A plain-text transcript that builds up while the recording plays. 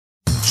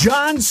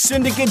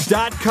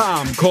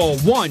JohnSyndicate.com. Call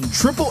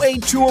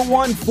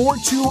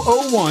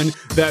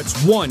 1-888-201-4201. That's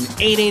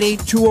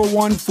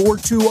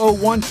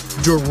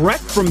 1-888-201-4201.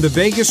 Direct from the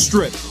Vegas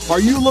Strip.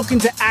 Are you looking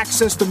to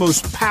access the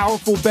most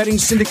powerful betting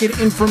syndicate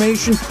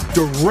information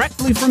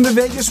directly from the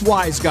Vegas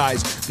Wise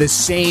Guys? The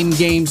same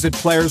games that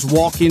players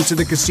walk into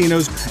the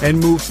casinos and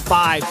move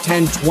 5,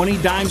 10, 20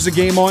 dimes a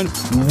game on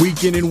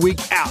week in and week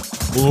out.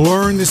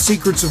 Learn the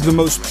secrets of the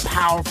most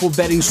powerful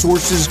betting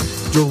sources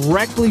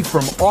directly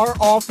from our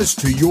office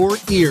to your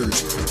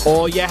ears.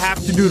 All you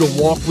have to do to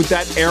walk with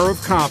that air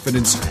of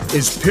confidence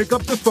is pick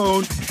up the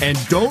phone and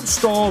don't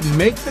stall.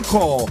 Make the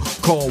call.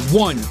 Call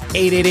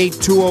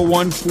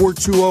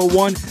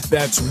 1-888-201-4201.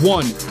 That's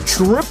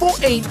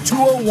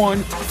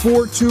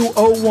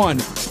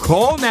 1-888-201-4201.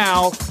 Call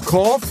now.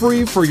 Call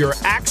free for your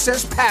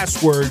access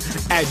password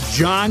at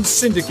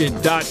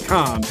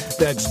johnsyndicate.com.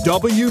 That's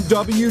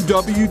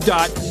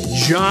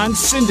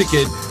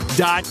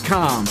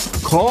www.johnsyndicate.com.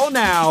 Call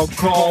now.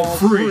 Call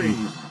free.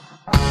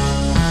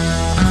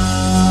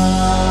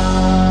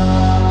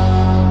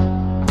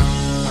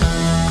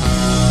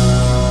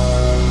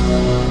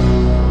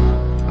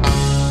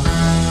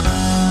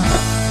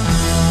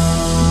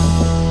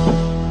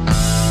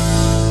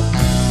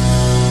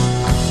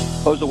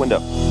 Close the window.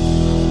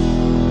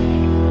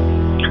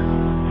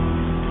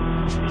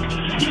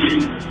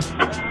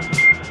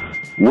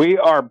 We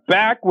are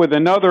back with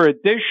another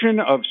edition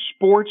of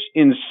Sports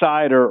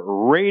Insider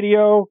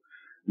Radio,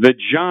 the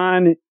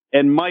John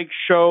and Mike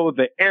Show,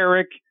 the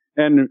Eric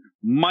and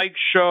Mike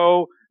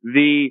Show,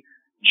 the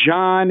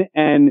John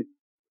and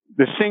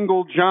the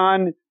single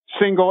John,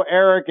 single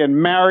Eric,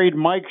 and married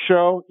Mike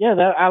Show.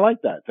 Yeah, I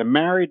like that. The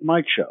married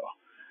Mike Show.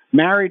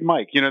 Married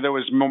Mike. You know, there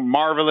was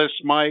Marvelous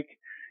Mike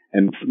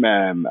and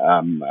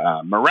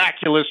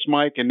Miraculous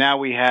Mike, and now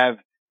we have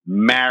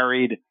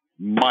Married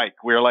Mike.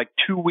 We're like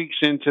 2 weeks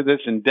into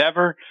this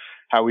endeavor.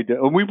 How we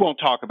do? We won't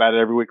talk about it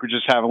every week. We're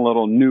just having a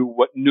little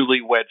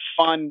newlywed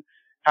fun.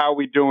 How are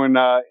we doing?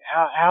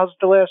 How's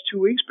the last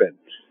 2 weeks been?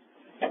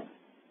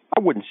 I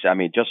wouldn't say. I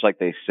mean, just like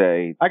they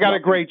say. I got a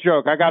great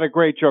joke.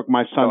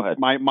 My son.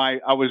 I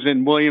was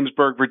in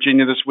Williamsburg,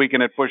 Virginia this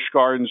weekend at Busch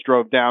Gardens.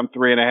 Drove down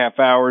 3.5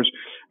 hours.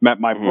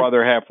 Met my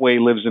brother halfway.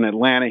 Lives in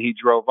Atlanta. He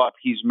drove up.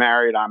 He's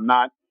married. I'm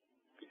not.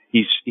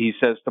 He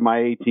says to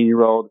my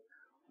 18-year-old,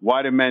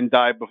 "Why do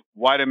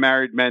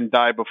married men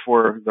die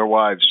before their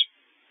wives?"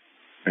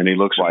 And he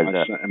looks at my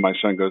son, and my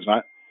son goes,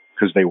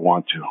 "Because they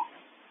want to."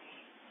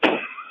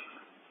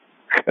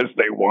 Because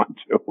they want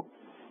to.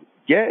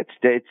 Yeah,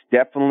 it's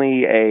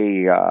definitely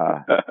a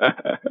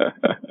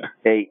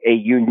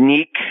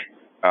unique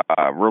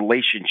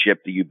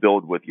relationship that you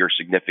build with your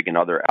significant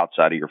other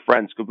outside of your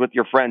friends. Because with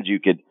your friends, you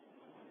could,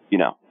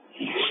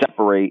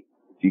 separate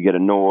if you get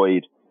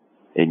annoyed,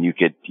 and you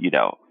could,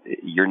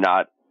 you're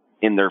not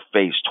in their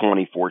face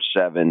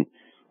 24/7.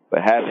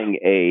 But having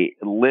a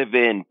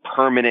live-in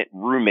permanent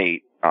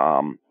roommate,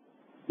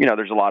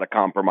 there's a lot of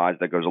compromise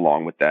that goes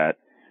along with that.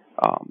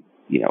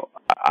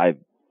 I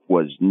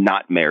was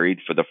not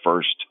married for the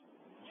first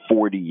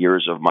 40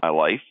 years of my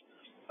life.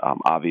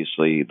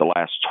 Obviously, the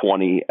last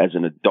 20 as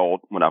an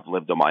adult, when I've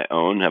lived on my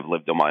own,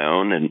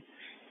 and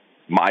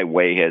my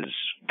way has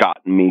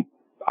gotten me,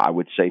 I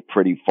would say,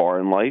 pretty far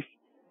in life.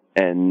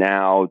 And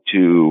now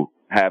to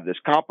have this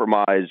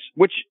compromise,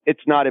 which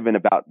it's not even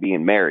about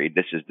being married.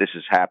 This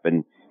has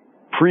happened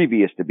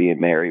previous to being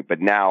married, but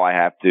now I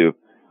have to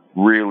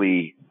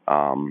really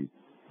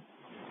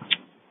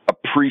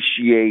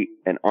appreciate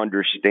and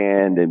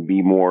understand and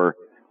be more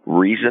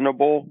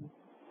reasonable,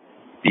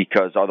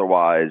 because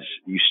otherwise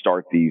you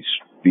start these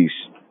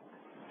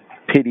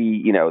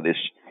pity,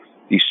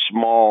 these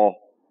small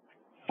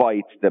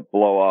fights that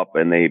blow up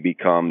and they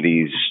become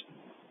these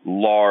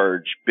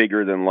large,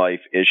 bigger than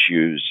life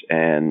issues.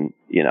 And,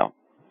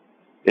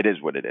 it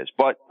is what it is,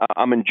 but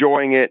I'm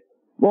enjoying it.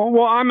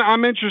 Well,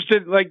 I'm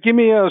interested. Like, give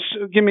me a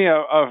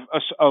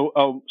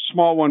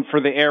small one for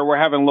the air. We're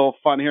having a little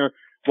fun here.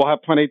 We'll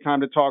have plenty of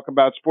time to talk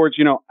about sports.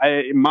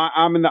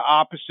 I'm in the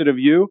opposite of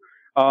you.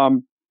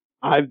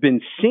 I've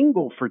been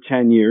single for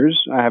 10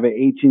 years. I have an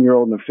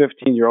 18-year-old and a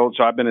 15-year-old.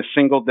 So I've been a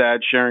single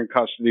dad sharing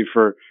custody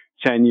for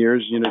 10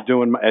 years,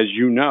 doing what I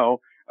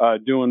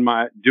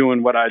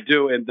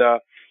do. And, so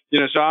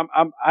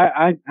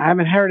I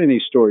haven't heard any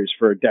stories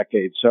for a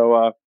decade.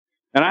 So,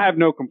 and I have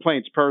no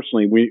complaints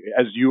personally.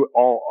 As you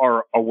all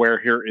are aware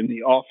here in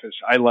the office,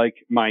 I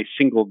like my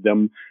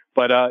singledom,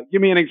 but,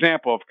 give me an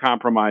example of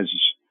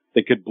compromises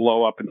that could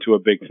blow up into a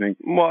big thing.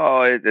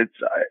 Well,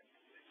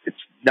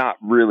 it's not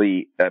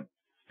really a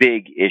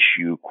big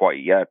issue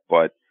quite yet,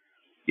 but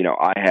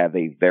I have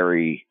a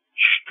very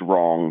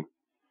strong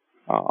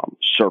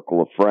circle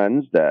of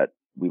friends that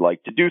we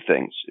like to do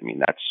things. I mean,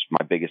 that's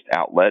my biggest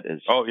outlet.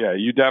 Oh yeah,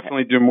 you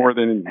definitely do more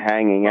than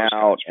hanging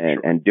out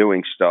and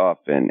doing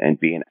stuff and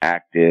being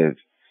active.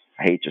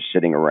 I hate just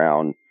sitting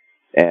around.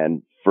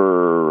 And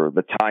for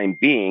the time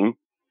being,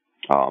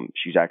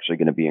 she's actually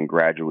going to be in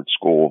graduate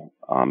school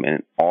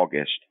in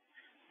August.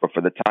 But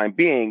for the time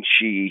being,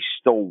 she's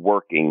still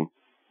working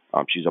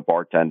She's a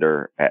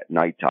bartender at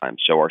nighttime.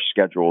 So our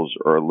schedules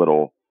are a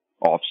little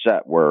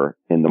offset, where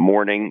in the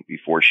morning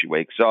before she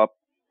wakes up,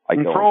 I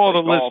go. For all the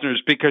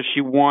listeners, because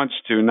she wants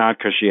to, not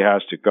because she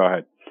has to. Go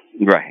ahead.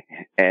 Right.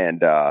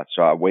 And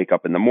so I wake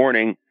up in the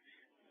morning.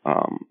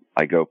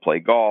 I go play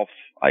golf.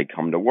 I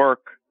come to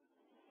work.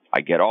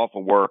 I get off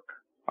of work.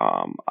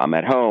 I'm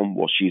at home.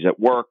 Well, she's at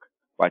work.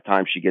 By the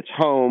time she gets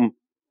home,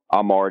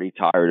 I'm already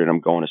tired and I'm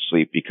going to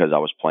sleep because I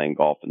was playing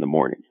golf in the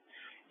morning.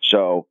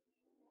 So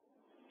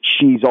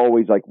she's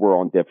always like, we're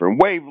on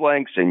different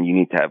wavelengths and you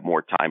need to have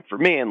more time for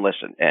me. And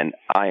listen, and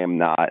I am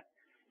not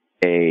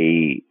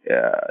a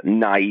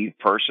naive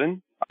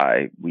person.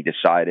 We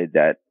decided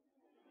that,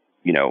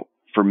 you know,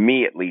 for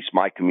me at least,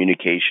 my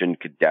communication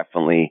could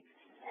definitely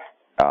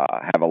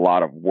have a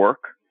lot of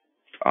work.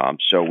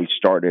 So we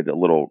started a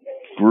little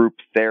group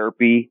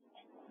therapy,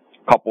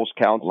 couples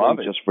counseling,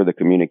 just for the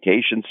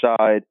communication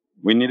side.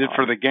 We need it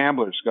for the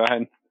gamblers. Go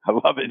ahead. I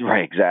love it.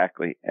 Right,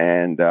 exactly.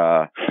 And,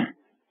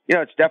 you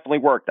know, it's definitely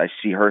worked. I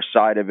see her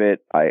side of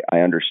it. I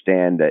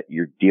understand that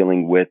you're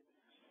dealing with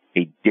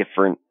a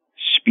different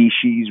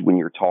species when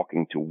you're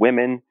talking to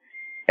women,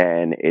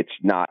 and it's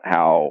not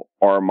how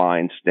our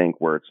minds think,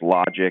 where it's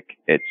logic.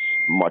 It's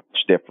much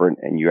different,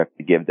 and you have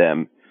to give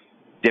them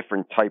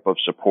different type of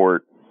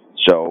support.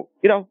 So,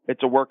 you know,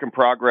 it's a work in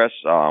progress.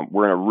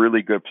 We're in a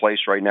really good place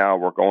right now.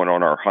 We're going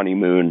on our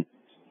honeymoon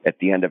at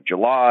the end of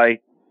July.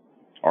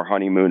 Our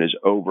honeymoon is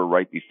over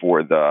right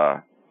before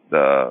the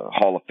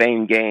Hall of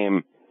Fame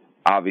game.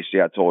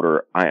 Obviously, I told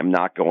her I am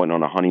not going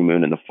on a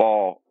honeymoon in the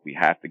fall. We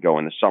have to go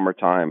in the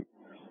summertime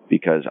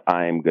because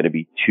I am going to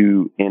be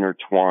too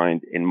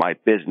intertwined in my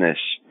business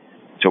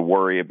to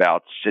worry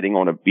about sitting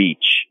on a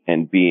beach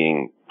and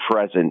being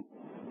present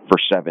for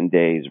 7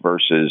 days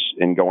versus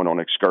in going on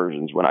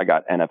excursions when I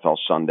got NFL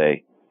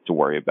Sunday to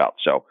worry about.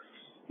 So,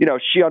 you know,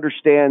 she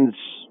understands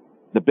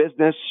the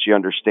business. She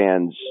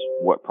understands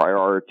what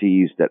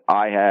priorities that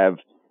I have.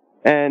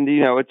 And,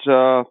 you know, it's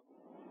a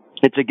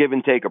give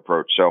and take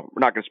approach. So we're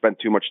not going to spend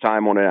too much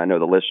time on it. I know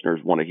the listeners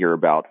want to hear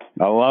about.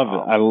 I love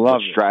it. I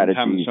love strategies.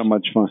 I'm having so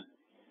much fun.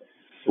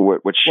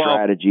 What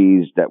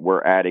strategies that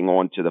we're adding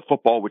on to the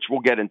football, which we'll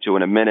get into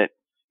in a minute,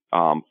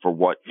 for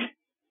what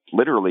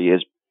literally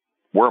is,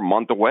 we're a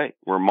month away.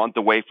 We're a month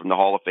away from the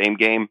Hall of Fame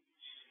game.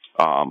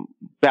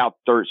 About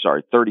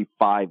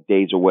 35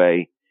 days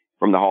away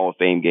from the Hall of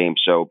Fame game.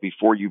 So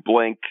before you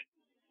blink,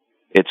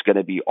 it's going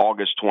to be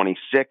August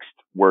 26th,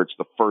 where it's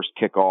the first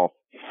kickoff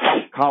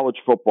of college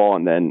football.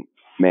 And then,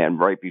 man,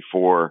 right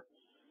before,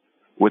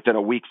 within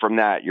a week from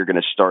that, you're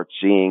going to start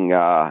seeing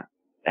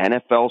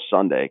NFL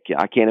Sunday.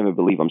 I can't even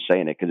believe I'm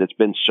saying it because it's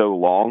been so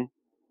long.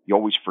 You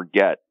always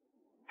forget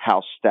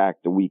how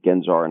stacked the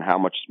weekends are and how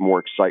much more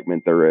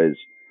excitement there is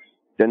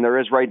than there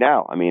is right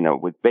now. I mean,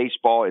 with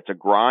baseball, it's a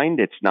grind.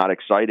 It's not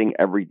exciting.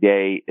 Every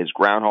day is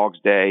Groundhog's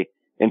Day.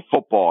 In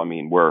football, I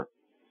mean, we're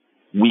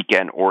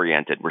weekend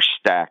oriented. We're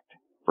stacked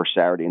for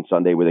Saturday and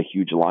Sunday with a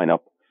huge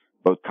lineup,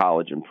 both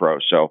college and pro.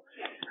 So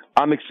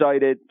I'm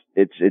excited.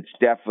 It's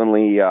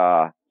definitely,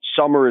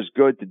 summer is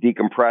good to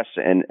decompress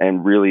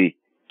and really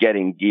get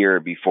in gear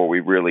before we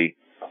really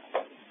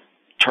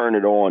turn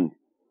it on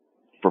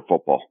for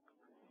football.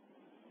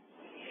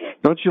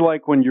 Don't you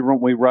like when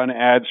we run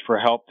ads for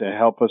help to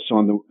help us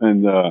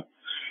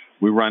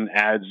we run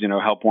ads, you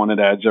know, help wanted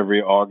ads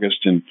every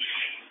August, and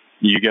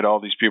you get all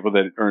these people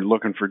that are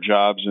looking for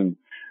jobs and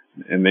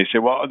they say,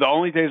 well, the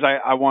only days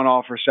I want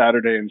off are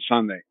Saturday and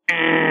Sunday.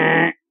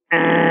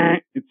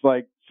 It's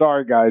like,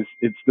 sorry guys,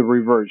 it's the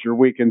reverse. Your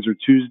weekends are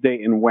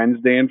Tuesday and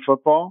Wednesday in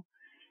football,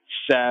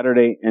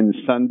 Saturday and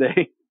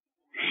Sunday.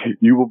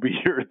 You will be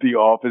here at the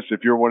office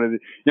if you're one of the,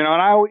 you know,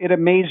 and it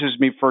amazes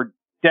me for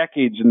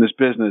decades in this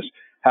business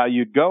how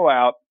you'd go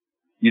out,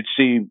 you'd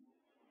see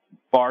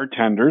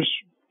bartenders,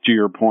 to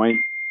your point,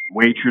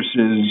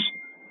 waitresses,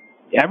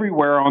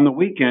 everywhere on the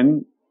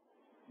weekend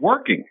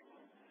working.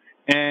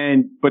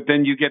 But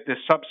then you get this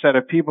subset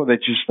of people that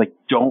just like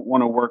don't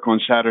want to work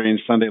on Saturday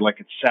and Sunday like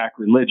it's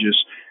sacrilegious.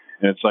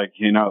 And it's like,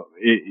 you know,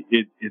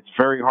 it's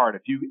very hard.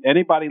 If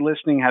anybody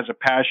listening has a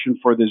passion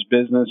for this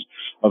business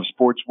of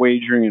sports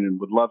wagering and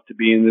would love to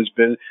be in this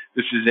business,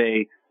 this is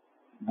a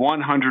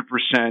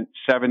 100%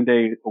 7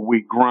 day a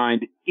week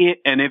grind.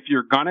 And if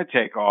you're going to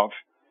take off,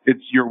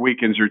 it's your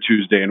weekends are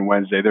Tuesday and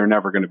Wednesday. They're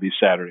never going to be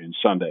Saturday and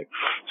Sunday.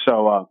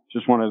 So,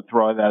 just wanted to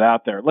throw that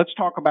out there. Let's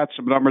talk about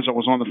some numbers. I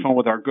was on the phone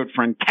with our good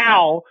friend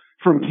Cal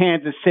from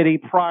Kansas City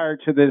prior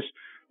to this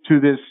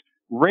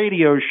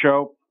radio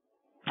show.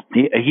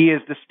 He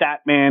is the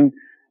stat man.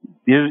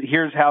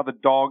 Here's how the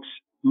dogs,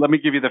 let me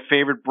give you the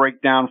favorite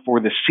breakdown for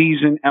the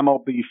season.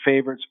 MLB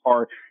favorites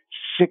are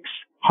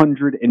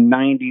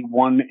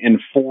 691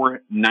 and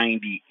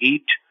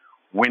 498.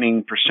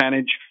 Winning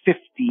percentage,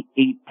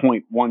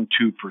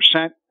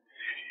 58.12%.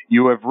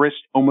 You have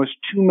risked almost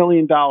 $2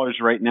 million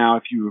right now.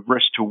 If you have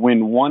risked to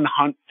win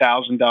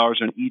 $100,000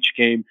 on each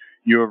game,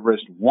 you have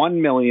risked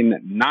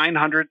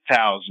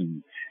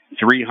 $1,900,310.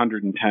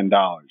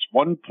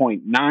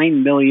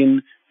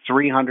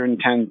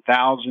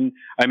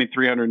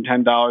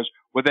 $1,931,310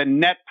 with a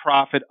net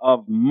profit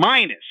of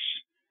minus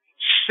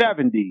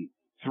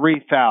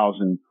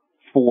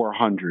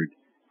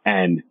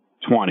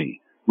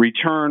 73,420.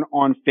 Return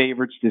on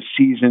favorites this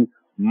season,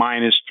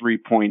 minus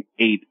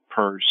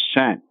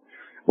 3.8%.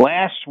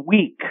 Last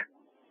week,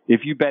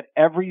 if you bet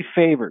every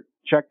favorite,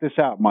 check this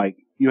out, Mike,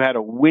 you had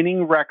a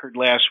winning record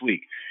last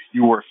week.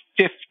 You were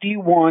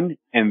 51-36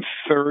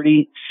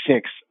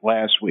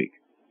 last week.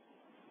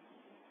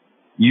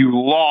 You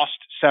lost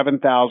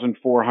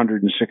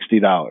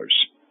 $7,460.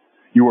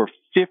 You were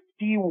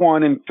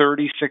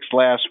 51-36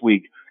 last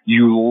week.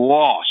 You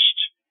lost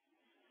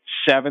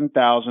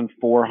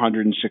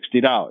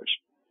 $7,460.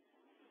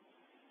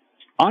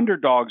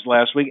 Underdogs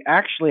last week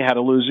actually had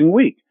a losing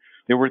week.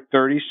 They were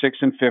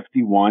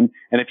 36-51.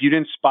 And if you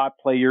didn't spot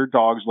play your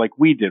dogs like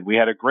we did, we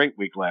had a great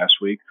week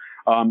last week,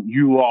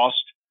 you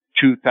lost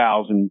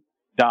 $2,000.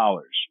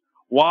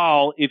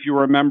 While, if you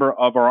were a member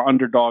of our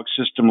underdog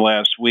system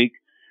last week,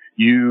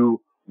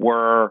 you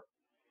were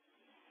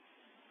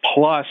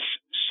plus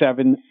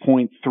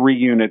 7.3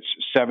 units,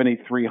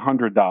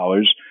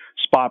 $7,300,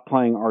 spot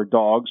playing our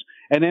dogs.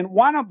 And then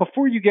why not,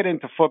 before you get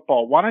into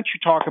football, why don't you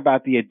talk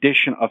about the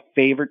addition of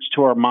favorites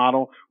to our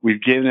model?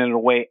 We've given it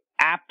away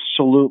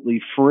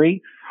absolutely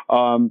free,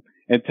 and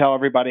tell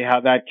everybody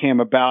how that came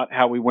about,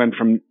 how we went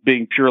from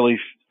being purely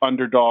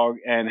underdog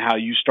and how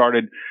you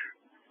started.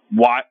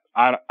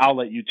 I'll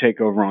let you take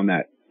over on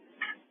that.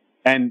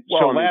 And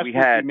last week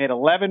we made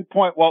 11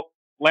 points. Well,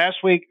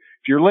 last week,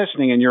 if you're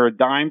listening and you're a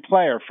dime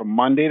player from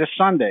Monday to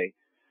Sunday,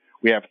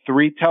 we have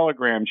 3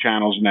 Telegram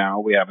channels now.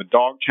 We have a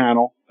dog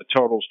channel, a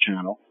totals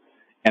channel,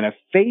 and a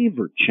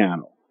favorite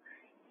channel.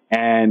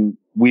 And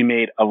we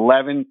made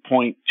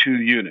 11.2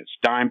 units.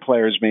 Dime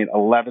players made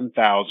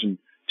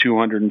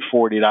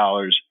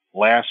 $11,240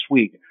 last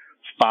week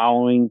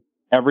following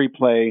every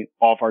play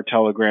off our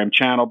Telegram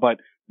channel. But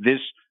this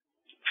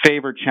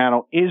favorite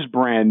channel is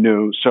brand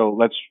new, so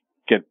let's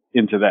get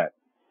into that.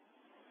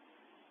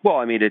 Well,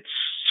 I mean, it's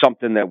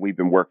something that we've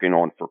been working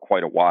on for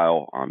quite a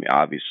while. I mean,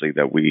 obviously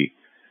that we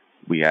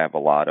have a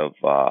lot of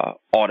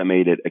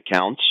automated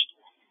accounts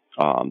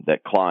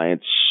that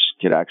clients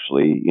could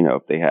actually,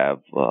 if they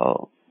have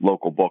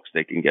local books,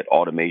 they can get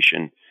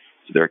automation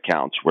to their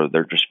accounts where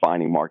they're just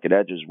finding market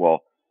edges.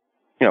 Well,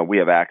 we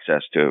have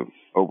access to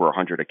over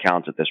 100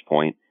 accounts at this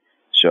point.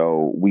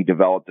 So we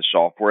developed the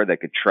software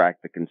that could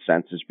track the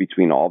consensus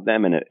between all of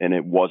them. And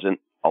it wasn't,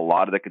 a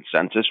lot of the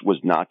consensus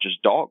was not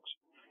just dogs.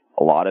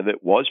 A lot of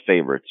it was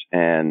favorites.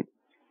 And,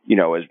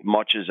 as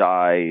much as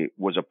I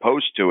was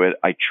opposed to it,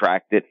 I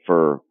tracked it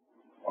for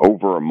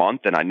over a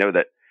month. And I know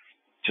that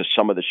to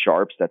some of the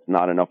sharps, that's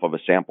not enough of a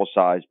sample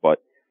size,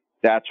 but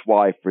that's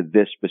why for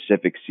this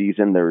specific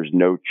season, there is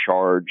no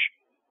charge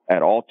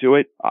at all to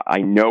it. I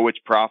know it's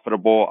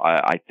profitable.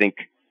 I think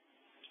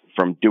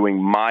from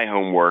doing my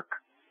homework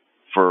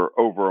for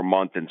over a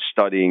month and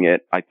studying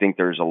it, I think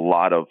there's a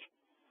lot of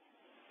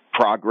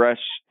progress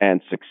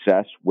and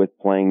success with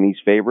playing these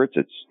favorites.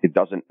 It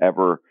doesn't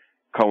ever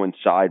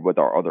coincide with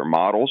our other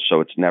models,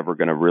 so it's never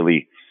going to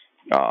really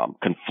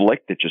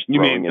conflict. It's just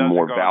throwing in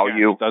more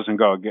value. Doesn't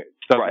go against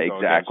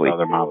exactly.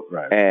 Other models.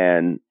 Right.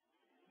 And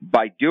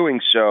by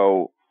doing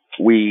so,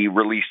 we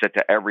released it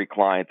to every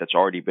client that's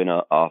already been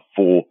a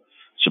full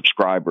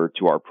subscriber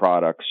to our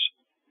products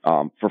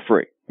for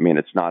free. I mean,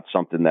 it's not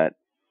something that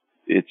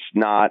it's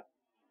not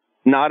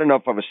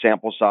enough of a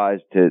sample size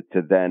to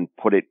then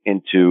put it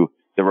into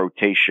the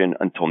rotation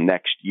until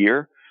next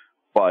year.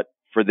 But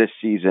for this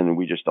season,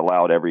 we just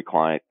allowed every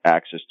client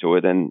access to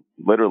it, and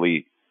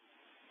literally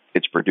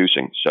it's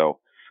producing. So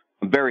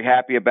I'm very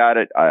happy about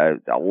it. A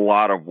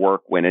lot of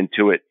work went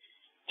into it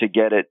to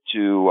get it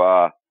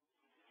to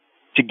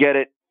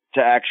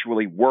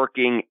actually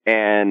working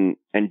and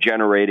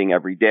generating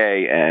every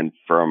day. And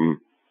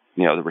from,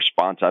 the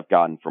response I've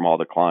gotten from all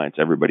the clients,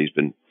 everybody's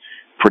been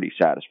pretty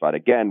satisfied.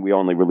 Again, we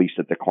only released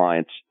it to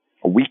clients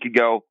a week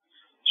ago.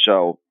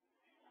 So,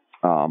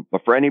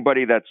 but for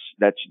anybody that's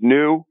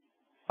new,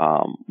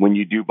 when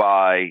you do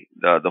buy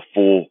the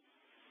full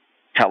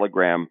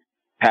Telegram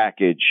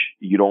package,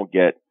 you don't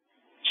get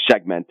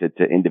segmented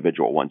to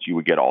individual ones. You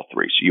would get all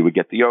 3. So you would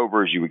get the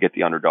overs, you would get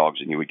the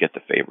underdogs, and you would get the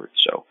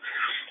favorites. So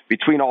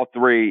between all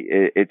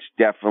 3, it's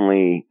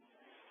definitely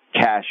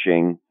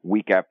cashing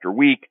week after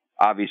week.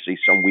 Obviously,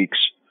 some weeks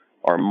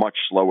are much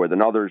slower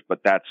than others,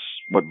 but that's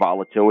what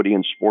volatility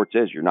in sports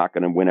is. You're not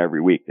going to win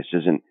every week. This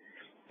isn't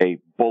a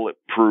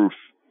bulletproof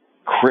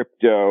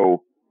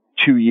crypto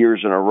 2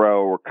 years in a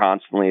row where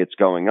constantly it's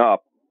going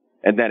up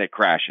and then it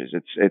crashes.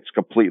 It's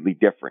completely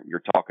different.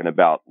 You're talking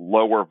about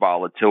lower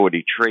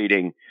volatility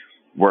trading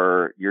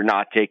where you're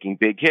not taking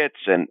big hits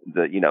and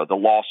the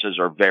losses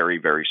are very,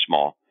 very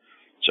small.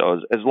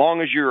 So as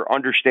long as you're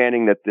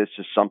understanding that this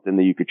is something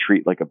that you could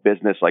treat like a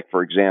business, like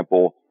for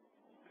example,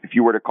 if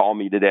you were to call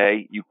me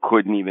today, you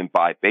couldn't even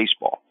buy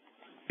baseball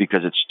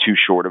because it's too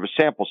short of a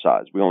sample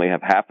size. We only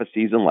have half a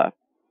season left.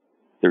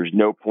 There's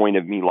no point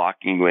of me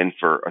locking you in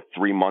for a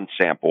 3-month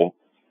sample.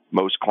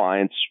 Most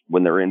clients,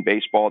 when they're in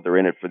baseball, they're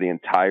in it for the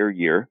entire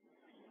year,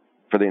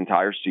 for the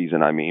entire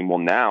season. I mean, well,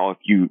 now if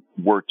you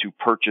were to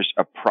purchase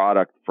a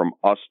product from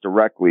us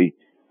directly,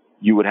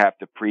 you would have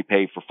to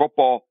prepay for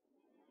football,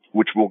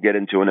 which we'll get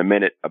into in a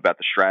minute about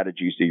the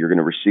strategies that you're going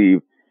to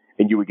receive,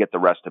 and you would get the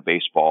rest of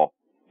baseball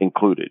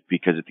included.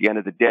 Because at the end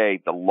of the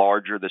day, the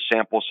larger the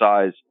sample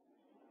size,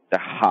 the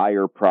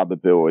higher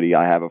probability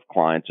I have of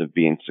clients of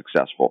being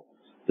successful.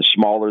 The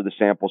smaller the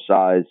sample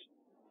size,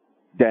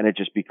 then it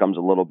just becomes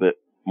a little bit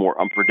more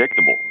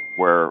unpredictable,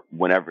 where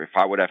if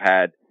I would have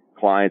had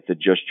clients that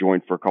just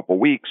joined for a couple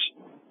of weeks,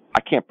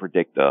 I can't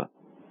predict the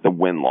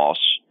win-loss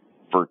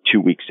for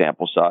 2-week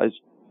sample size.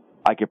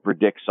 I could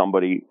predict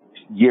somebody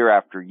year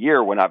after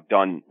year when I've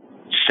done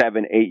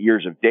 7-8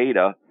 years of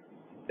data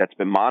that's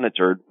been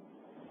monitored.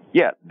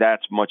 Yeah,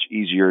 that's much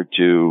easier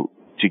to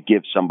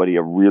give somebody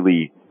a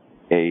really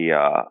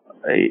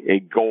a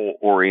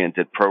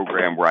goal-oriented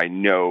program where I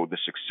know the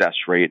success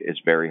rate is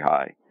very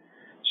high.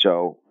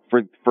 So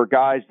for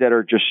guys that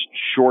are just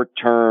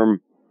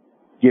short-term,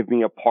 give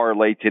me a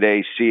parlay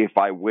today, see if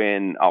I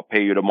win, I'll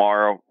pay you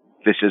tomorrow.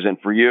 This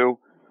isn't for you.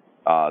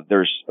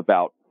 There's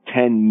about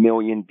 10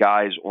 million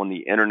guys on the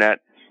internet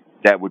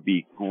that would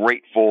be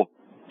grateful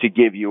to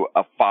give you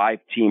a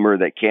 5-teamer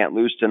that can't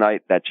lose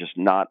tonight. That's just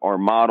not our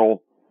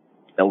model.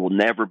 That will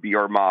never be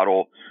our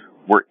model.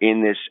 We're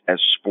in this as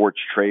sports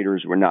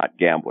traders. We're not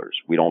gamblers.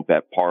 We don't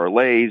bet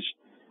parlays.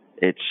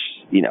 It's,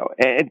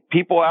 and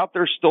people out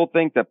there still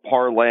think that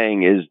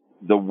parlaying is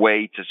the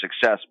way to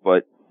success.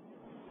 But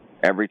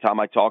every time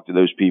I talk to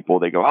those people,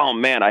 they go, oh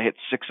man, I hit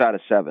 6 out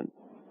of 7.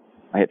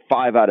 I hit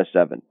 5 out of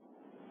 7.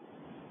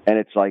 And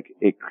it's like,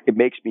 it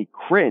makes me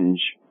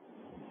cringe,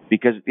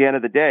 because at the end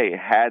of the day,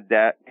 had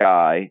that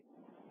guy,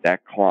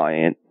 that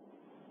client,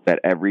 bet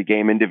every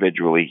game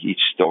individually, he's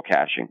still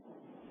cashing.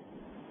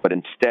 But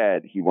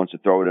instead, he wants to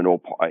throw it in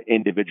an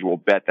individual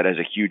bet that has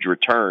a huge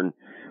return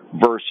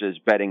versus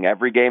betting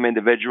every game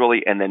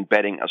individually and then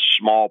betting a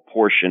small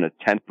portion of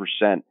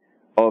 10%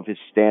 of his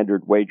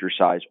standard wager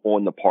size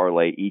on the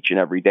parlay each and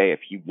every day if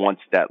he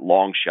wants that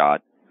long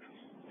shot,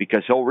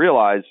 because he'll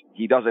realize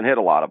he doesn't hit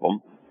a lot of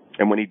them.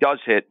 And when he does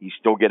hit, he's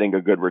still getting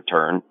a good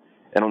return.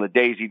 And on the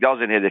days he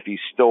doesn't hit, if he's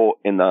still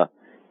in the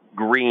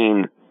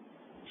green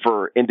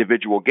for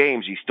individual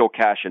games, he's still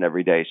cashing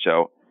every day.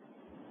 So,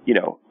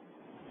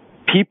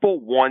 people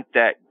want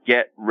that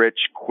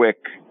get-rich-quick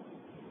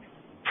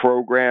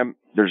program.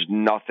 There's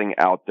nothing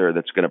out there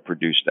that's going to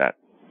produce that.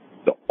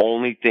 The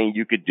only thing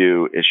you could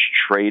do is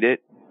trade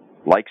it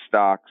like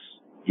stocks,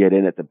 get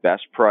in at the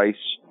best price,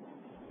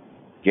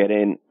 get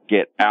in,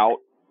 get out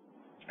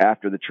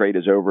after the trade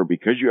is over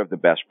because you have the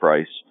best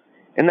price.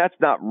 And that's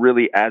not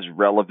really as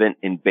relevant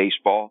in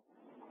baseball.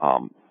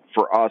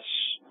 For us,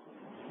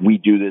 we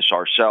do this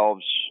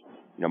ourselves.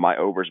 My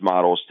overs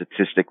model is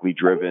statistically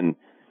driven.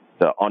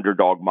 The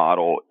underdog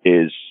model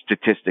is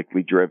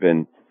statistically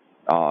driven.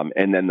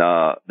 And then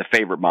the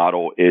favorite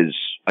model is,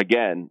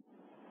 again,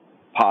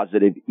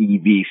 positive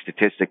EV,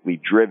 statistically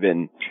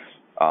driven,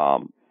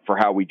 for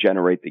how we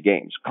generate the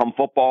games. Come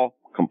football,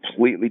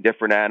 completely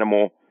different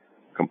animal,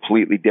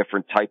 completely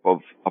different type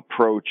of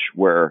approach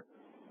where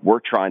we're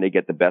trying to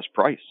get the best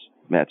price.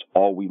 And that's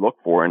all we look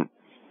for. And,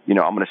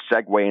 I'm going to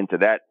segue into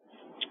that,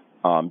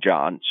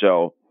 John.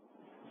 So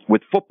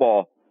with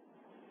football,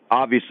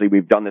 obviously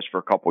we've done this for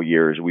a couple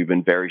years. We've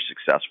been very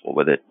successful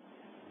with it.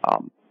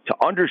 To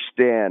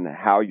understand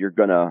how you're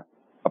going to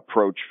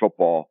approach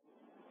football,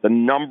 the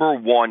number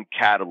one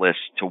catalyst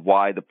to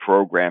why the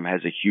program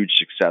has a huge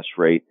success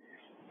rate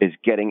is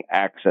getting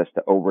access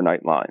to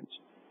overnight lines.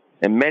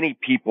 And many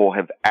people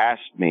have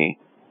asked me,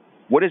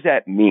 what does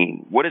that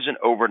mean? What is an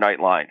overnight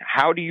line?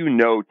 How do you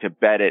know to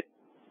bet it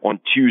on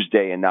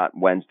Tuesday and not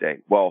Wednesday?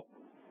 Well,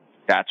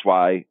 that's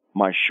why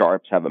my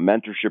Sharps have a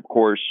mentorship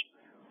course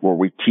where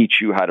we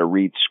teach you how to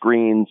read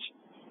screens.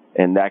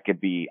 And that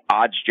could be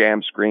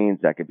OddsJam screens.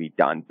 That could be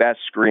Don Best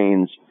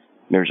screens.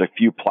 There's a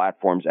few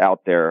platforms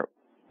out there.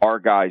 Our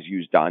guys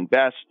use Don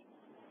Best.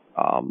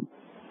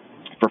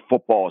 For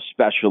football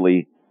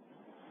especially,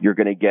 you're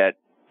going to get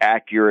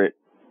accurate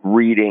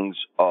readings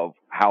of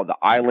how the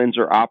islands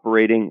are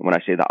operating. When I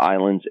say the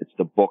islands, it's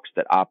the books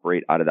that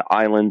operate out of the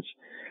islands.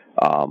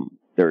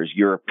 There's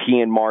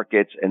European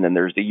markets, and then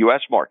there's the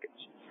U.S. markets.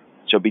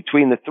 So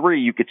between the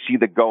three, you could see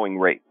the going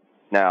rate.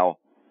 Now,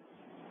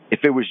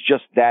 if it was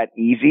just that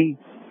easy,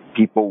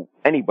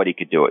 anybody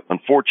could do it.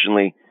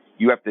 Unfortunately,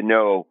 you have to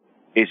know,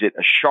 is it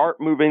a sharp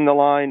moving the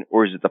line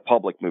or is it the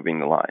public moving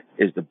the line?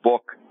 Is the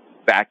book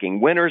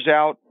backing winners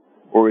out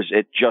or is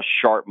it just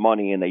sharp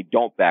money and they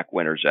don't back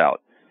winners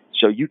out?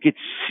 So you could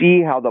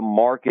see how the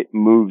market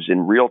moves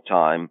in real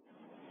time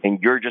and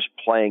you're just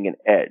playing an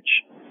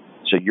edge.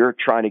 So you're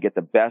trying to get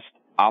the best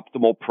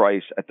optimal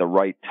price at the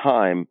right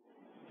time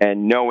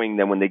and knowing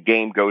that when the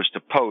game goes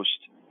to post,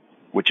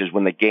 which is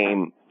when the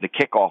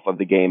kickoff of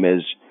the game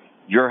is,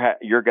 you're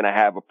going to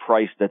have a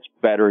price that's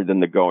better than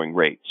the going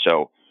rate.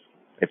 So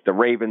if the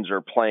Ravens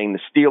are playing the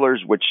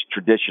Steelers, which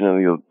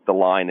traditionally the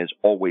line is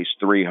always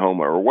 3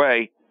 home or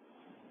away,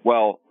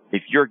 well,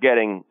 if you're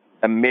getting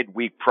a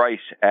midweek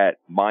price at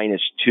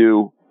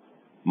 -2,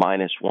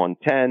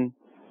 -110,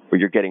 or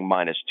you're getting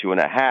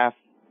 -2.5,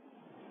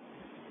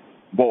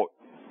 well,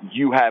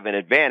 you have an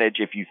advantage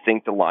if you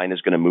think the line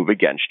is going to move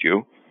against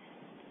you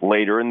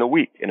later in the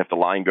week. And if the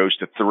line goes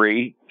to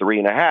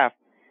 3.5,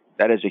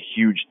 that is a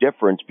huge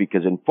difference,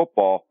 because in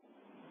football,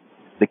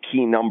 the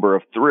key number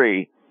of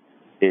 3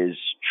 is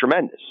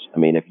tremendous. I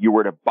mean, if you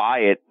were to buy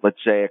it, let's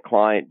say a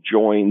client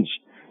joins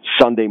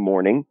Sunday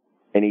morning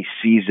and he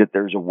sees that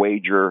there's a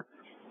wager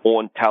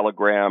on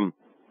Telegram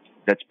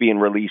that's being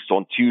released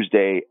on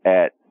Tuesday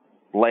at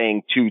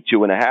laying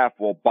 2.5.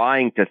 Well,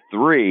 buying to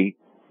 3,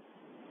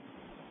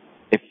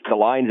 if the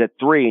line's at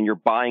 3 and you're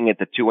buying it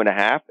to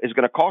 2.5, is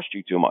going to cost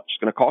you too much. It's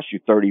going to cost you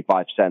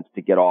 35 cents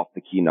to get off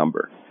the key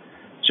number.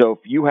 So if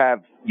you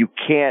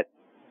can't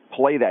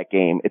play that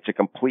game, it's a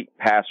complete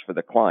pass for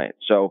the client.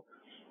 So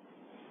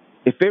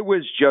if it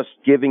was just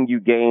giving you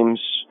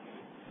games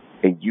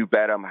and you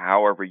bet them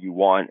however you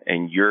want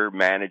and you're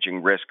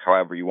managing risk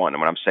however you want,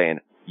 and when I'm saying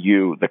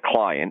you, the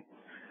client,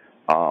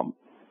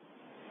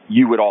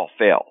 you would all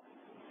fail.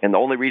 And the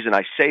only reason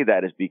I say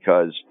that is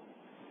because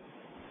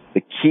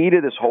the key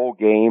to this whole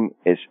game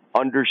is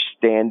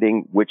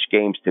understanding which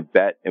games to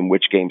bet and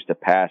which games to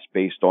pass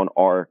based on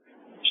our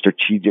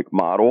strategic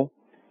model.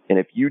 And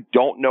if you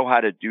don't know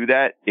how to do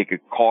that, it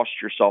could cost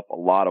yourself a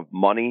lot of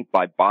money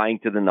by buying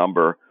to the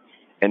number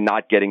and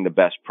not getting the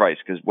best price.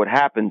 Because what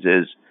happens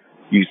is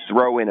you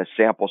throw in a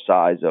sample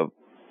size of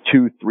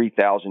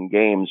 2,000-3,000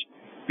 games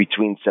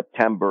between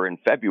September and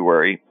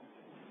February,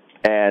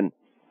 and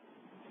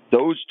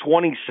those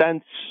 20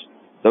 cents,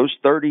 those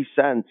 30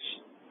 cents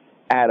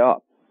add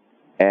up.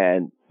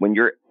 And when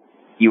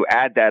you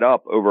add that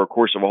up over a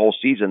course of a whole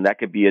season, that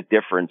could be a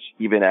difference.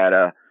 Even at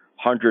a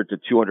 $100 to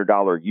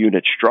 $200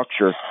 unit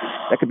structure,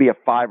 that could be a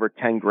 $5 or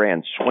 $10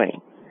 grand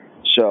swing.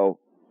 So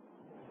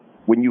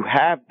when you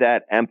have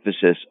that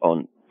emphasis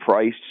on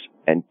price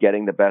and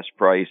getting the best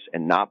price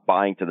and not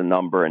buying to the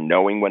number and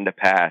knowing when to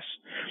pass,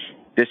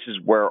 this is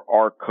where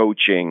our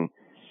coaching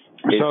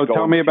is. So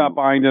tell me about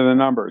buying to the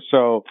number.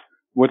 So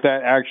what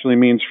that actually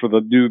means for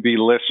the newbie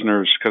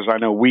listeners, because I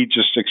know we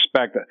just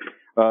expect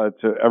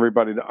to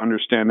everybody to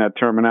understand that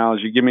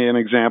terminology. Give me an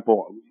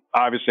example.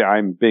 Obviously,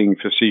 I'm being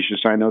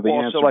facetious. I know the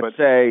answer.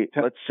 So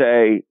let's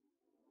say,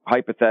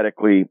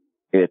 hypothetically,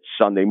 it's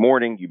Sunday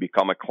morning. You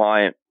become a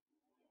client.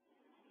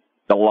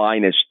 The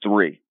line is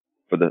 3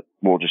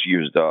 we'll just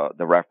use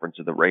the reference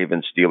of the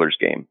Ravens-Steelers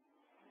game.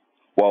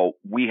 Well,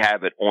 we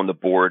have it on the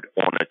board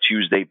on a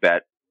Tuesday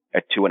bet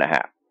at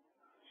 2.5.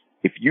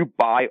 If you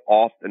buy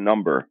off the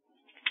number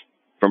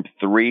from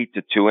 3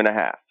 to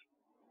 2.5,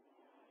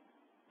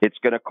 it's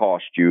going to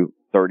cost you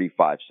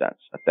 35 cents.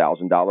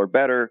 $1,000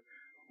 bettor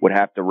would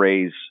have to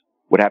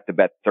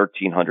bet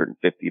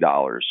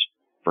 $1,350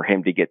 for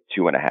him to get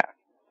 2.5.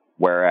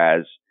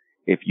 Whereas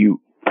if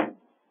you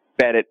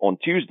bet it on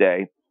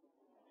Tuesday,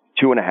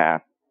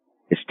 2.5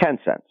 is 10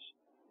 cents.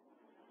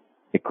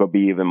 It could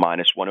be even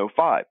minus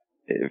 105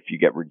 if you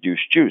get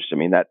reduced juice. I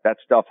mean, that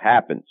stuff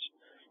happens.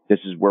 This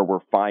is where we're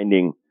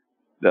finding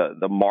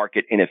the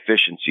market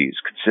inefficiencies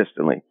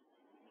consistently.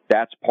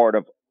 That's part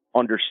of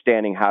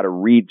understanding how to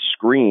read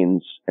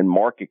screens and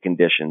market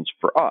conditions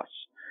for us.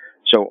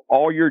 So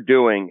all you're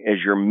doing is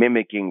you're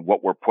mimicking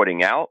what we're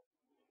putting out.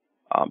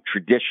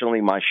 Traditionally,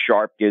 my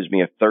sharp gives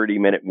me a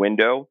 30-minute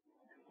window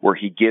where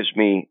he gives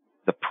me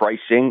the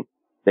pricing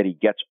that he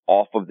gets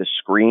off of the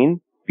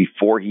screen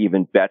before he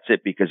even bets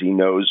it, because he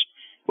knows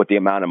with the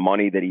amount of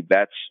money that he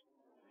bets,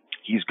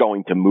 he's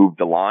going to move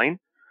the line.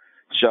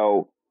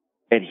 So,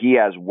 and he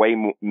has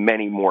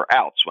many more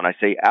outs. When I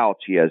say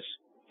outs, he has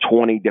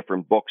 20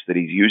 different books that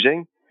he's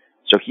using.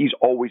 So he's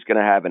always going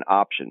to have an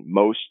option.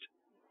 Most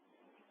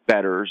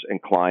bettors and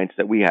clients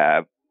that we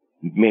have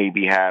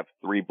maybe have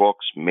 3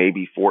 books,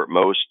 maybe 4 at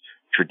most.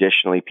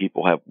 Traditionally,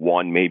 people have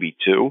 1, maybe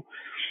 2.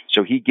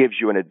 So he gives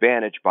you an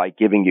advantage by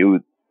giving you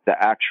the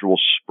actual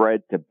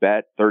spread to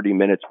bet 30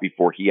 minutes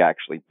before he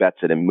actually bets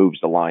it and moves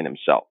the line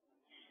himself.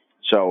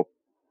 So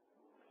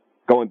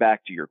going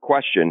back to your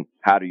question,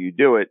 how do you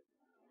do it?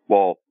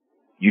 Well,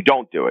 you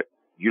don't do it.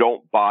 You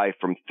don't buy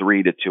from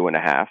 3 to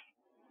 2.5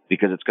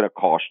 because it's going to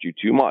cost you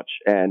too much.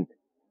 And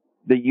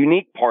the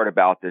unique part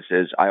about this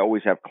is I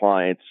always have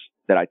clients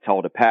that I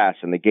tell to pass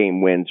and the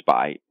game wins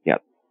by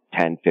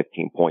 10,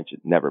 15 points.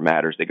 It never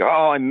matters. They go,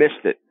 oh, I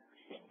missed it.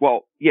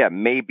 Well, yeah,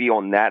 maybe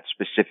on that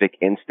specific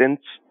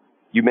instance,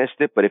 you missed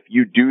it. But if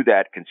you do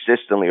that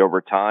consistently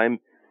over time,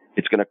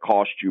 it's going to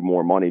cost you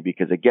more money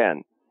because,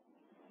 again,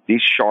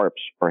 these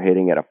sharps are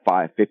hitting at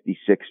a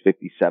 56,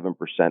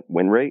 57%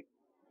 win rate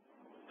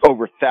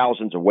over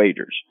thousands of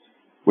wagers,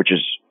 which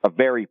is a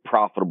very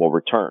profitable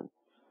return.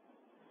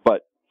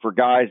 But for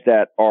guys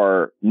that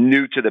are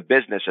new to the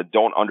business and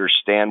don't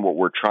understand what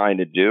we're trying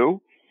to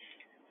do,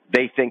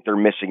 they think they're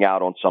missing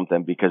out on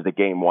something because the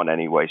game won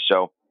anyway.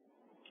 So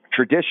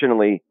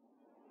traditionally,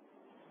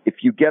 if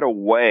you get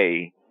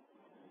away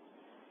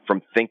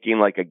from thinking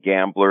like a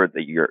gambler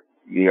that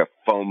you have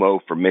FOMO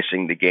for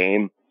missing the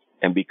game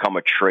and become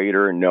a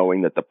trader and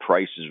knowing that the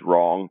price is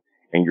wrong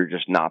and you're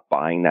just not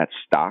buying that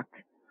stock,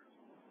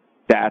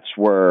 that's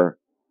where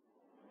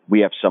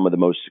we have some of the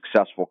most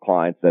successful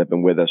clients that have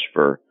been with us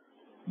for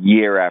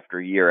year after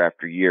year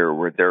after year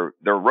where they're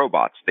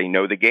robots. They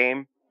know the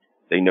game.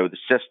 They know the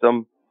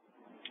system.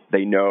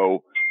 They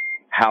know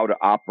how to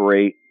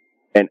operate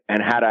and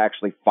how to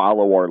actually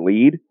follow our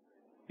lead.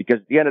 Because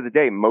at the end of the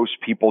day,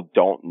 most people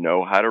don't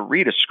know how to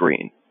read a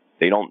screen.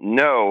 They don't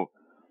know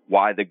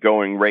why the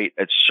going rate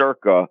at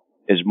Circa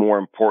is more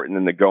important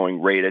than the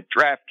going rate at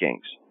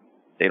DraftKings.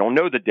 They don't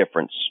know the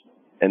difference.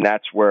 And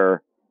that's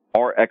where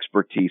our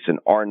expertise and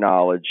our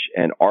knowledge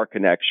and our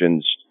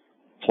connections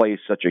play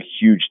such a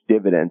huge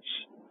dividends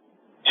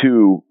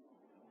to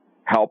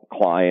help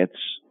clients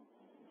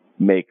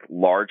make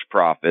large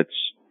profits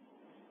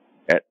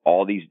at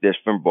all these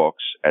different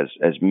books. As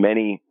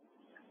many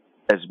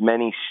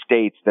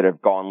states that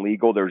have gone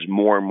legal, there's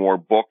more and more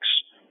books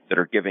that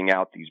are giving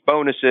out these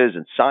bonuses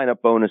and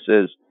sign-up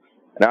bonuses.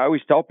 And I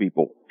always tell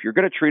people, if you're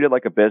going to treat it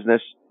like a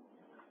business,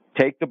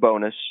 take the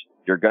bonus.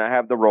 You're going to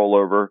have the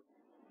rollover.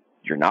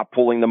 You're not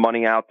pulling the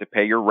money out to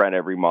pay your rent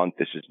every month.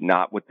 This is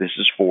not what this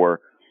is for.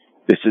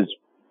 This is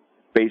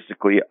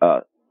basically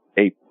a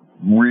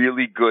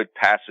really good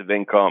passive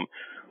income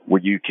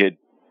where you could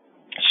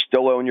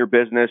still own your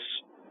business,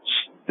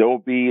 still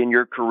be in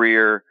your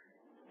career,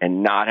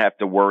 and not have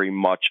to worry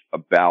much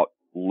about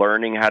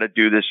learning how to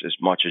do this as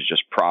much as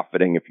just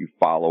profiting if you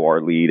follow our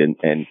lead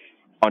and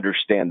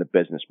understand the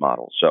business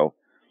model. So,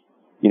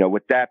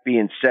 with that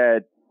being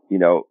said,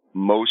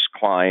 most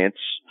clients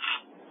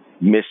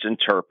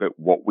misinterpret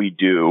what we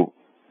do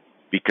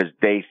because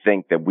they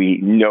think that we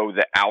know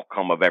the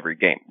outcome of every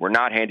game. We're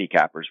not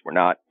handicappers. We're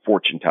not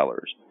fortune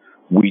tellers.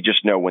 We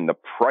just know when the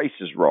price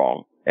is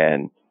wrong.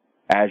 And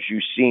as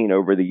you've seen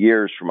over the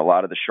years from a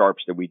lot of the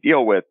sharps that we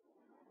deal with,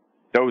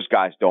 those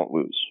guys don't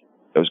lose.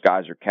 Those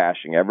guys are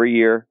cashing every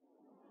year.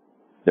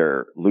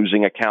 They're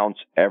losing accounts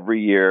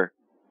every year.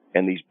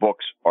 And these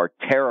books are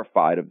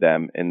terrified of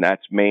them. And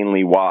that's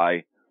mainly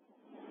why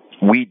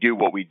we do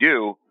what we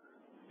do.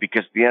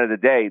 Because at the end of the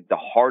day, the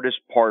hardest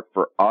part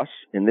for us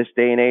in this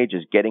day and age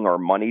is getting our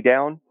money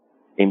down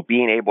and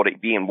being able to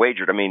be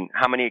wagered. I mean,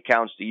 how many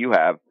accounts do you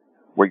have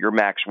where your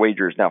max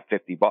wager is now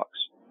 $50?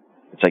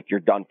 It's like you're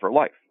done for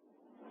life.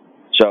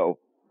 So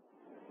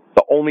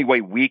the only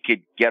way we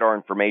could get our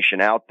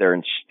information out there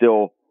and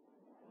still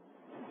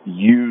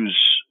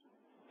use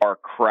our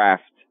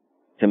craft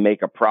to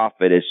make a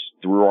profit is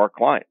through our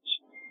clients.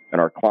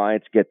 And our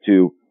clients get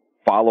to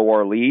follow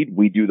our lead.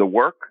 We do the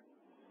work.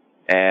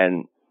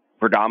 And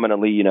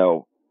predominantly,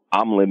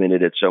 I'm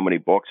limited at so many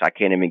books. I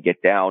can't even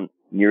get down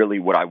nearly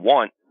what I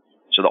want.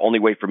 So the only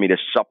way for me to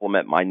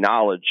supplement my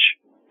knowledge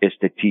is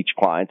to teach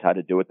clients how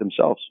to do it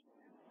themselves.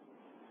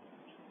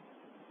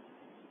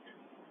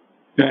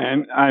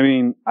 And I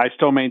mean, I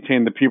still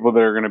maintain the people that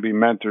are going to be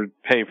mentored,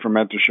 pay for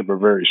mentorship, a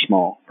very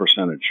small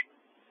percentage.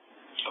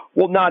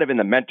 Well, not even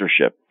the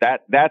mentorship.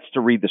 That's to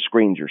read the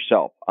screens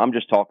yourself. I'm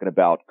just talking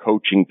about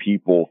coaching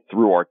people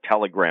through our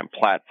Telegram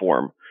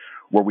platform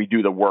where we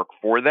do the work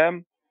for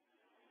them.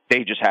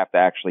 They just have to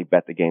actually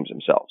bet the games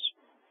themselves.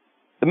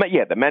 The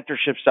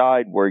mentorship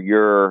side where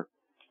you're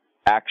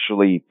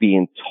actually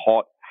being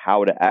taught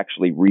how to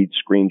actually read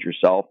screens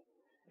yourself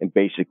and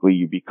basically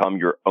you become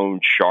your own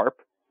sharp.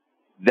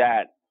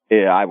 That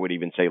I would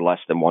even say less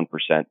than 1%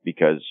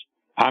 because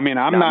I'm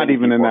not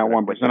even in that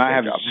 1%. I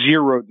have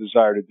zero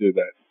desire to do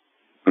that.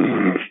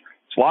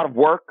 It's a lot of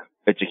work.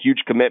 It's a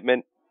huge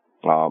commitment,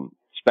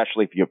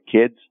 especially if you have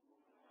kids.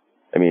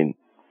 I mean,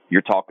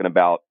 you're talking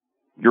about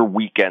your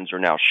weekends are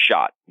now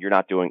shot. You're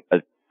not doing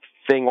a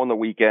thing on the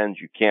weekends.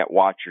 You can't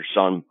watch your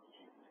son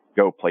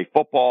go play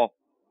football.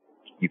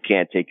 You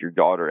can't take your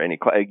daughter any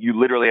class. You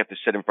literally have to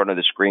sit in front of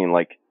the screen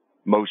like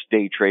most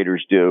day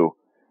traders do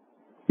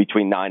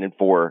between 9 and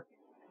 4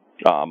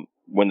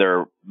 when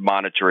they're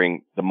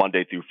monitoring the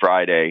Monday through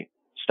Friday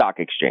stock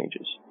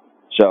exchanges.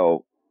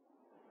 So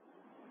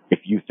if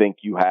you think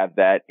you have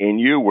that in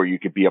you where you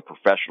could be a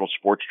professional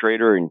sports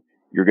trader and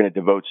you're going to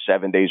devote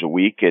 7 days a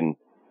week and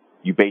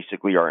you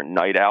basically are a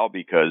night owl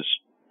because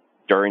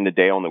during the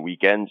day on the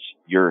weekends,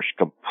 you're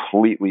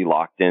completely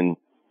locked in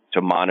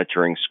to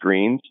monitoring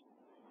screens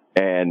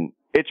and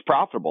it's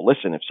profitable.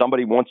 Listen, if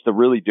somebody wants to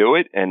really do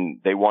it and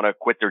they want to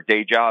quit their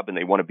day job and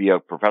they want to be a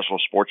professional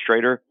sports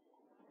trader,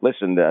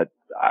 listen,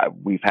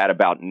 we've had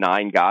about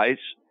 9 guys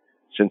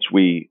since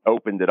we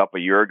opened it up a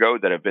year ago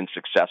that have been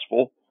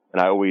successful.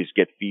 And I always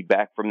get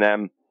feedback from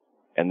them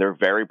and they're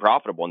very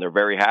profitable and they're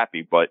very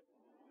happy. But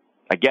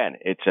again,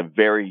 it's a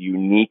very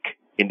unique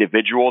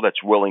individual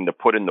that's willing to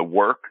put in the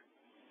work,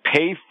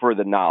 pay for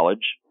the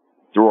knowledge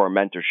through our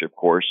mentorship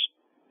course,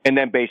 and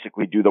then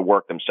basically do the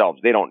work themselves.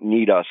 They don't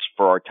need us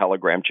for our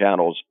Telegram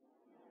channels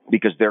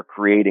because they're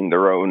creating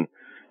their own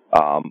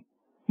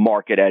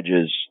market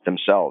edges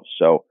themselves.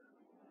 So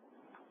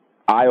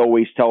I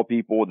always tell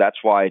people that's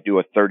why I do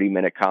a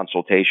 30-minute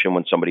consultation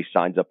when somebody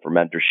signs up for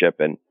mentorship.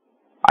 And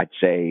I'd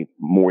say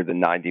more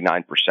than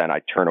 99%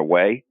 I turn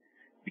away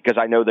because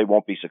I know they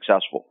won't be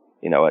successful.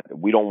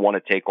 We don't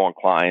want to take on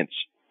clients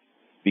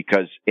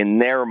because in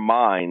their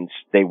minds,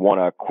 they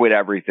want to quit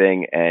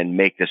everything and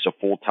make this a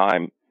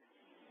full-time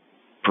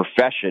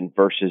profession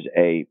versus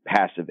a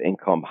passive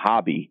income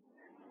hobby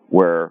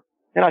where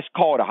and I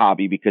call it a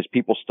hobby because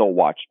people still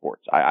watch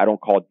sports. I don't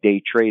call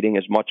day trading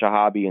as much a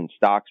hobby in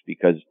stocks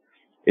because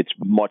it's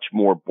much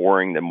more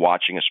boring than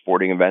watching a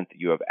sporting event that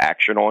you have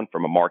action on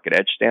from a market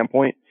edge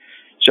standpoint.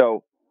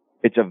 So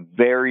it's a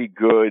very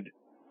good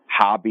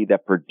hobby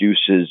that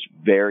produces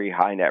very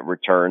high net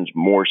returns,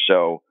 more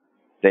so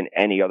than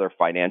any other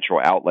financial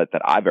outlet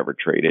that I've ever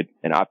traded.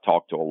 And I've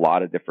talked to a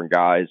lot of different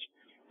guys.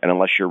 And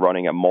unless you're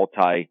running a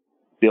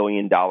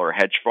multi-billion-dollar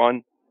hedge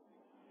fund,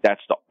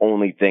 that's the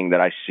only thing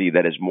that I see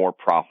that is more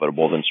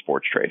profitable than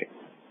sports trading.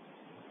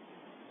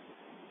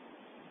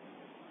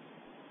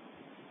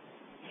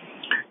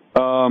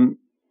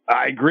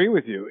 I agree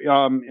with you.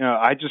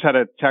 I just had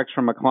a text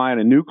from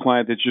a new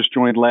client that just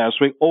joined last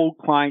week. Old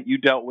client you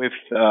dealt with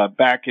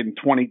back in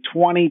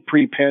 2020,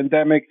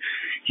 pre-pandemic.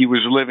 He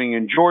was living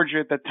in Georgia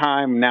at the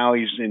time. Now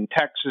he's in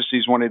Texas.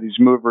 He's one of these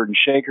mover and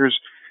shakers.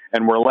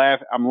 And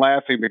I'm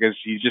laughing because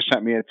he just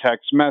sent me a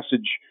text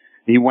message.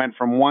 He went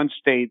from one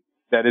state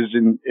that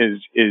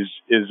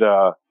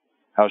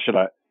how should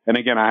I? And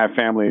again, I have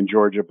family in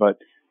Georgia, but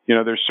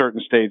there's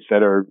certain states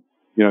that are,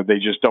 they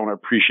just don't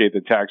appreciate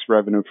the tax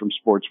revenue from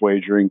sports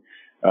wagering.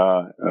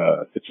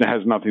 It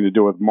has nothing to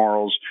do with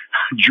morals.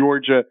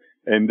 Georgia.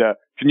 And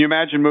can you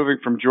imagine moving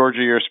from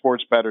Georgia, you're a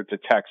sports bettor, to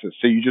Texas?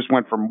 So you just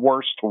went from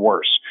worse to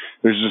worse.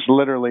 There's just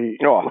literally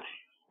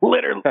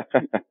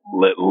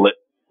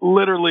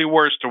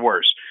worse to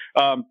worse.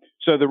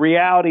 So the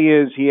reality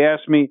is, he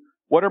asked me,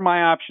 what are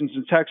my options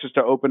in Texas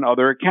to open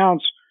other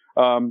accounts?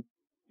 And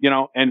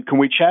can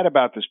we chat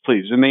about this,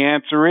 please? And the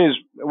answer is,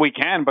 we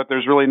can, but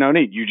there's really no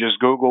need. You just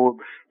Google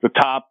the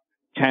top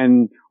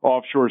 10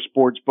 offshore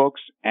sports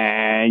books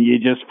and you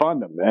just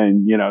fund them.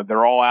 And,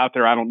 they're all out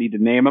there. I don't need to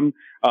name them.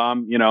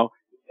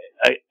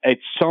 At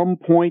some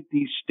point,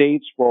 these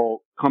states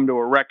will come to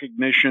a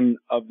recognition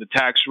of the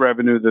tax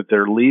revenue that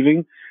they're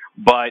leaving.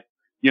 But,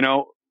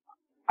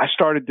 I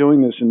started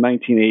doing this in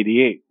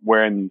 1988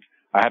 when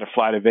I had to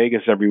fly to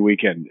Vegas every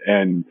weekend,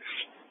 and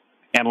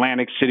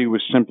Atlantic City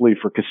was simply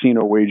for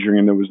casino wagering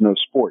and there was no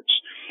sports.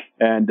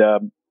 And,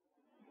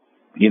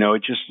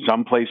 it just,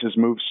 some places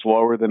move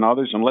slower than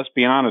others. And let's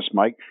be honest,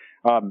 Mike,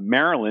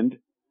 Maryland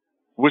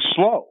was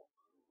slow.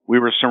 We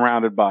were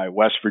surrounded by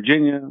West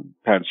Virginia,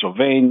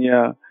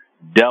 Pennsylvania,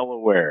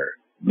 Delaware,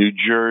 New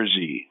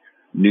Jersey,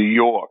 New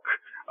York,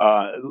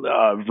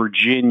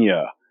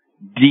 Virginia,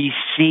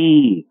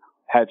 DC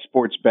had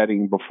sports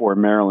betting before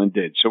Maryland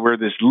did. So we're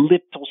this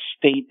little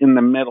state in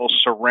the middle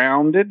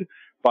surrounded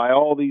by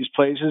all these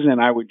places.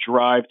 And I would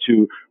drive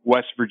to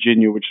West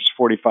Virginia, which is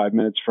 45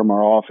 minutes from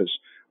our office,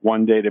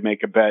 one day to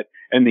make a bet,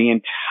 and the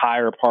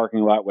entire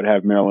parking lot would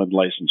have Maryland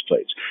license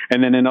plates.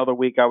 And then another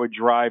week I would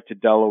drive to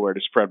Delaware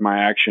to spread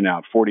my action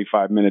out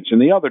 45 minutes in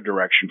the other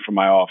direction from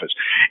my office.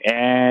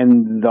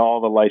 And all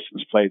the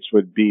license plates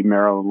would be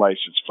Maryland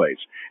license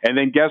plates. And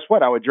then guess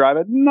what? I would drive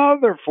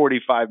another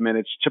 45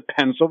 minutes to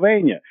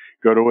Pennsylvania,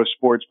 go to a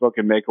sports book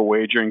and make a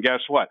wager. And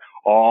guess what?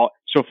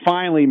 So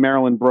finally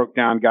Maryland broke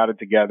down, got it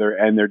together,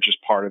 and they're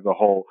just part of the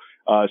whole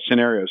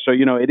scenario. So,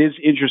 it is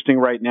interesting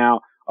right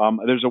now.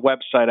 There's a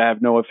website I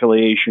have no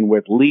affiliation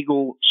with,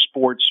 Legal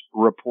Sports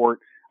Report.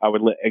 I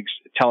would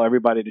tell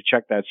everybody to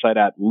check that site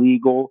out,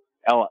 Legal,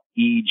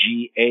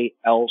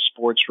 Legal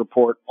Sports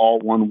Report, all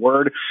one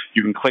word.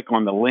 You can click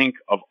on the link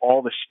of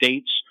all the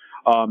states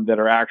that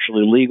are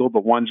actually legal, the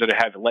ones that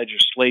have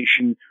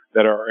legislation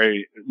that are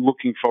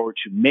looking forward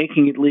to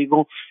making it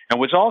legal. And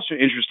what's also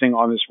interesting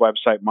on this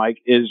website,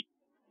 Mike, is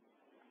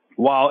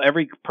while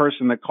every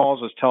person that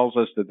calls us tells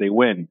us that they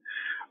win,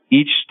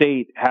 each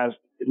state has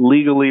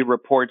legally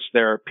reports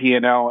their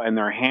P&L and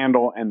their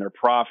handle and their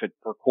profit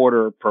per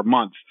quarter, per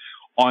month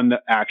on the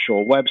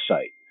actual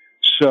website.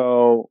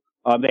 So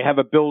they have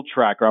a bill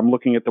tracker. I'm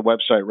looking at the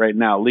website right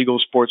now, Legal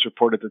Sports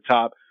Report at the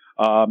top.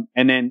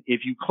 And then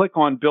if you click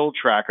on bill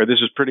tracker, this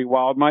is pretty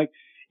wild, Mike,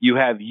 you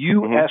have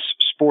U.S.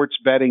 sports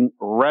betting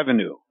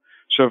revenue.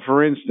 So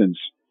for instance,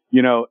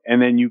 and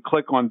then you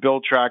click on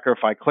bill tracker.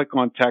 If I click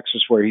on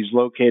Texas, where he's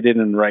located,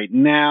 and right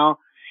now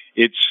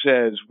it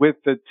says,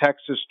 with the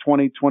Texas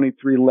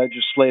 2023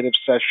 legislative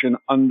session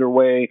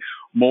underway,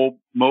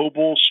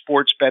 mobile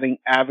sports betting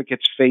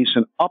advocates face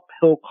an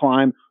uphill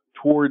climb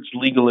towards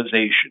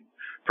legalization.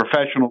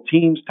 Professional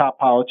teams, top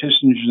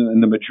politicians,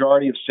 and the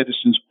majority of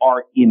citizens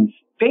are in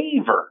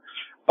favor,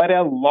 but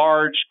a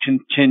large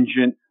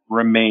contingent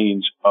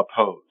remains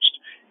opposed.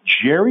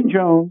 Jerry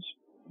Jones,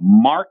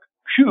 Mark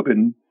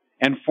Cuban,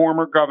 and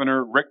former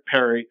Governor Rick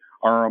Perry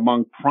are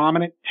among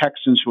prominent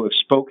Texans who have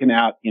spoken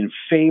out in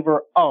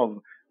favor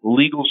of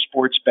legal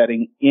sports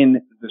betting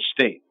in the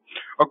state.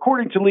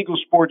 According to Legal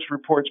Sports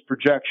Report's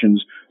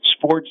projections,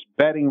 sports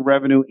betting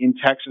revenue in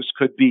Texas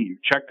could be,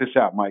 check this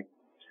out, Mike,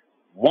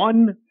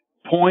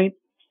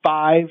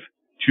 1.5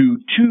 to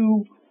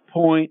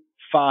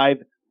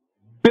 2.5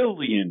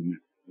 billion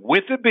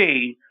with a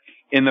B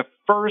in the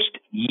first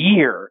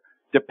year,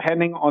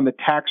 depending on the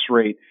tax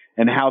rate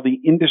and how the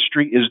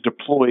industry is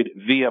deployed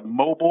via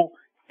mobile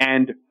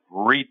and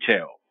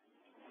retail.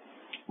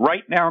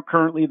 Right now,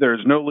 currently, there is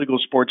no legal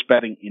sports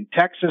betting in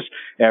Texas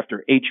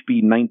after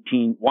HB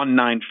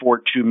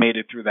 1942 made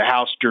it through the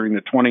House during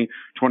the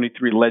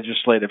 2023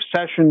 legislative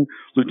session.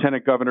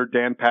 Lieutenant Governor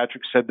Dan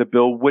Patrick said the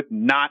bill would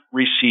not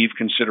receive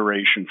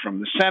consideration from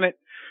the Senate.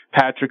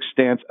 Patrick's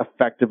stance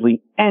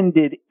effectively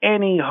ended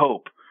any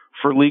hope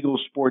for legal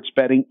sports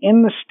betting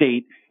in the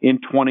state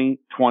in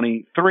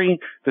 2023.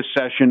 The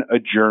session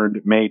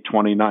adjourned May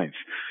 29th.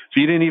 So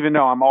you didn't even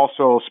know I'm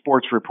also a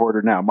sports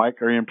reporter now. Mike,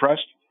 are you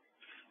impressed?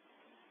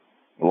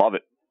 Love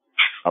it.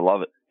 I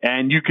love it.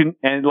 And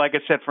and like I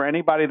said, for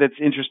anybody that's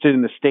interested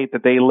in the state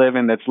that they live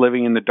in, that's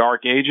living in the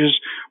dark ages,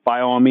 by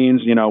all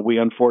means, we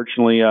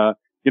unfortunately, and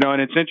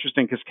it's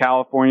interesting because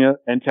California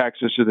and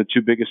Texas are the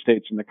two biggest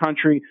states in the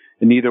country,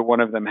 and neither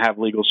one of them have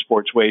legal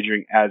sports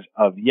wagering as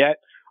of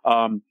yet.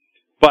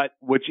 But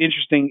what's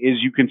interesting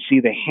is you can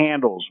see the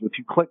handles. If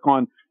you click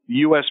on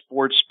U.S.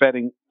 sports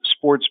betting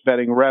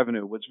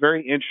revenue, what's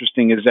very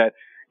interesting is that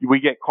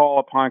we get call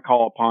upon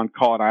call,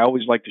 and I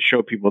always like to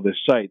show people this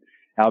site,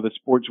 how the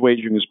sports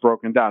wagering is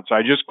broken down. So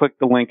I just clicked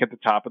the link at the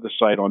top of the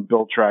site on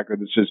Bill Tracker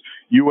that says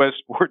U.S.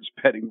 sports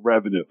betting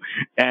revenue.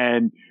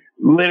 And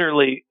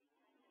literally,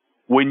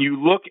 when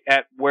you look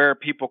at where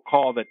people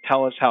call that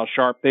tell us how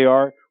sharp they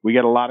are, we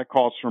get a lot of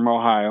calls from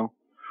Ohio.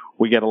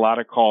 We get a lot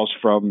of calls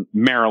from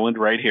Maryland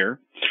right here.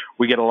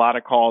 We get a lot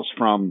of calls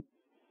from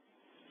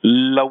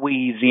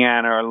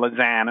Louisiana or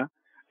Lausanne.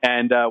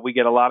 And we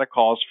get a lot of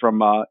calls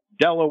from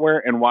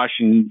Delaware and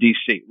Washington,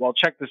 D.C. Well,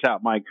 check this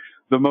out, Mike.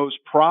 The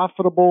most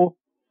profitable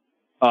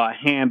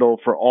handle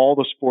for all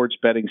the sports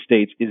betting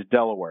states is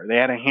Delaware. They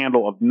had a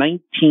handle of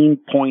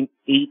 19.8%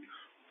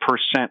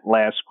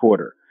 last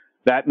quarter.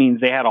 That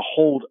means they had a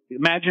hold.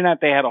 Imagine that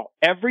they had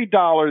every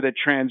dollar that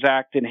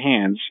transacted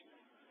hands,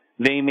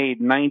 they made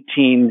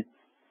for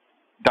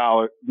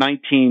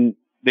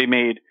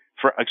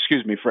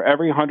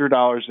every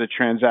 $100 that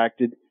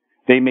transacted,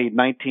 they made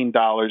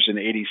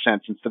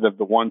 $19.80 instead of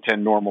the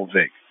 $1.10 normal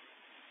VIG.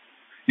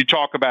 You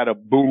talk about a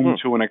boom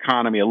to an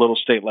economy, a little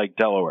state like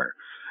Delaware.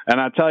 And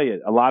I'll tell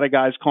you, a lot of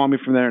guys call me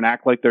from there and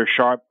act like they're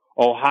sharp.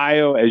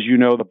 Ohio, as you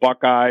know, the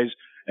Buckeyes,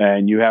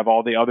 and you have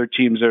all the other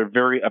teams that are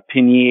very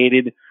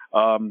opinionated.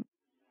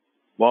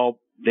 Well,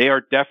 they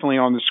are definitely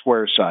on the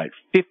square side.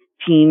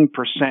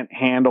 15%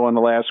 handle in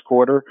the last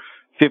quarter,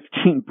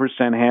 15%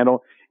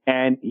 handle.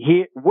 And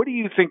here, what do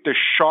you think the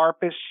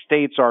sharpest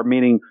states are,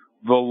 meaning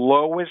the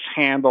lowest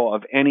handle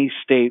of any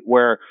state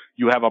where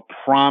you have a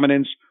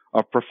prominence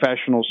of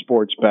professional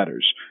sports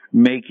bettors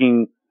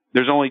making?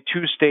 There's only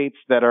two states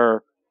that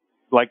are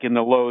like in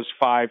the lows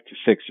 5 to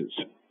 6s.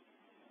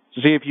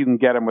 So see if you can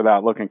get them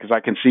without looking, because I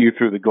can see you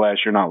through the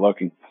glass. You're not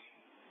looking.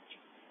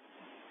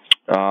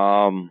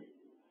 That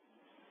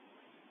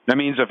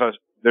means if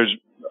there's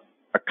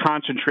a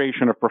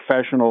concentration of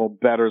professional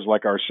bettors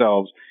like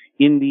ourselves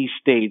in these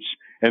states,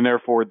 and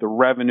therefore the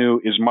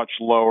revenue is much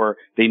lower,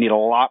 they need a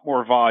lot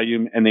more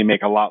volume, and they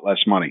make a lot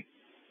less money.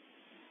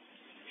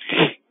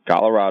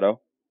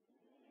 Colorado.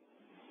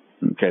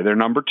 Okay, they're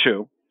number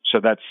 2. So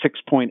that's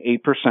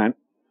 6.8%,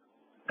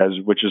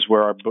 which is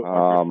where our good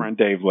friend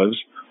Dave lives.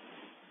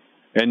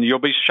 And you'll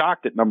be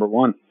shocked at number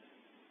 1.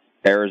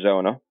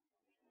 Arizona.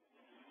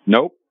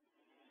 Nope.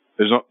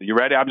 You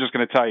ready? I'm just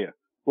going to tell you.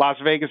 Las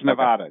Vegas,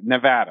 Nevada. Okay.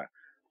 Nevada.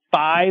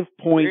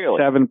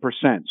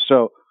 5.7%.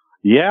 So,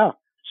 yeah.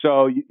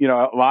 So,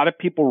 a lot of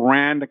people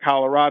ran to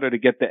Colorado to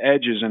get the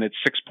edges, and it's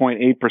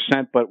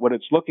 6.8%. But what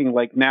it's looking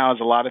like now is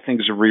a lot of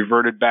things have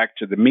reverted back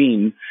to the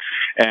mean,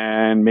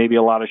 and maybe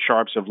a lot of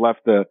sharps have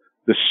left the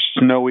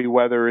snowy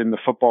weather in the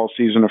football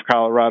season of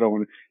Colorado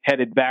and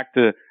headed back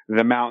to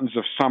the mountains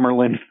of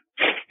Summerlin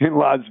in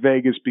Las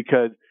Vegas,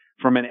 because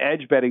from an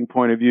edge betting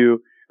point of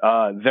view,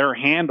 their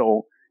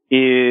handle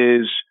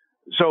is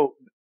so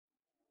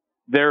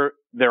their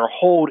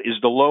hold is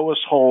the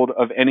lowest hold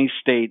of any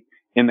state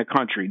in the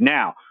country.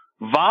 Now,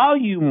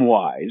 volume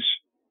wise,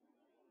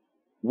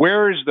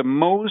 where is the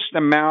most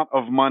amount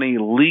of money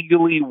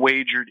legally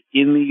wagered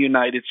in the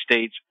United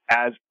States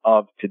as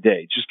of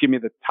today? Just give me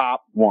the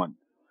top one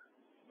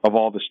of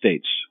all the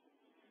states.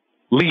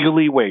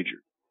 Legally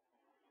wagered.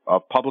 A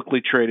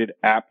publicly traded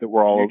app that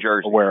we're all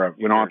aware of.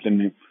 We don't have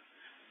to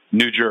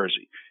New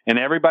Jersey. And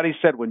everybody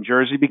said when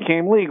Jersey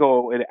became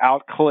legal, it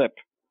outclipped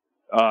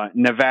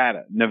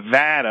Nevada.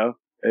 Nevada,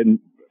 and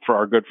for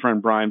our good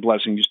friend Brian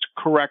Blessing, used to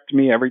correct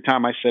me every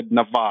time I said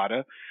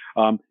Nevada.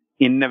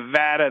 In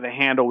Nevada, the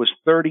handle was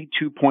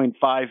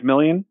 $32.5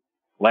 million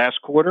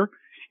last quarter.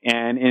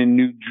 And in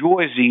New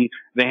Jersey,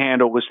 the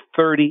handle was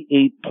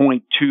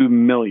 $38.2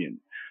 million.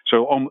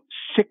 So almost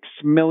 $6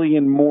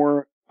 million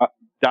more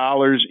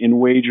dollars in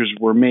wagers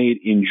were made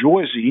in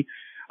Jersey,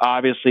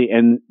 obviously,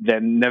 and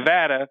then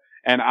Nevada.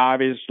 And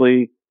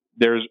obviously,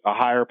 there's a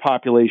higher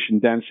population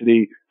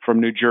density from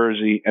New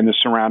Jersey and the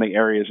surrounding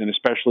areas, and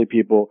especially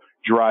people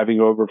driving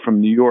over from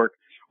New York.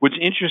 What's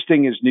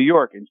interesting is New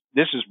York, and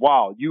this is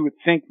wild. You would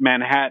think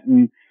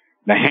Manhattan,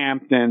 the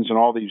Hamptons, and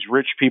all these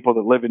rich people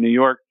that live in New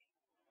York.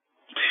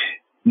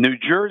 New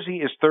Jersey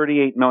is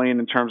 $38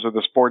 million in terms of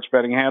the sports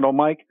betting handle,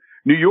 Mike.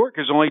 New York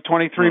is only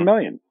 $23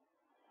 million.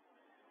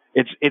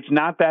 It's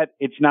not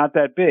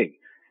that big.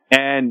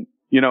 And,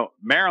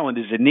 Maryland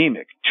is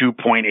anemic.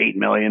 2.8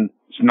 million.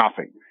 It's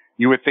nothing.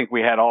 You would think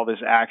we had all this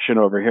action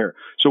over here.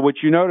 So what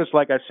you notice,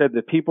 like I said,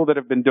 the people that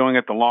have been doing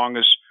it the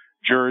longest,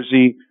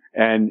 Jersey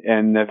and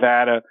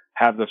Nevada,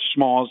 have the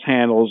smallest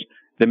handles.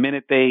 The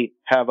minute they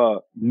have a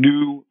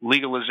new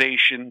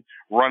legalization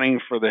running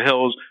for the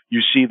hills,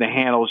 you see the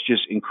handles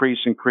just increase.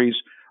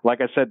 Like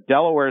I said,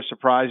 Delaware is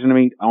surprising to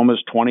me,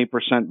 almost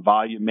 20%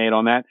 volume made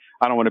on that.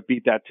 I don't want to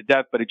beat that to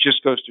death, but it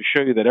just goes to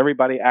show you that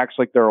everybody acts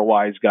like they're a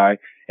wise guy.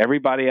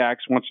 Everybody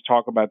wants to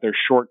talk about their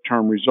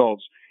short-term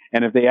results.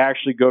 And if they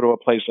actually go to a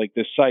place like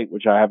this site,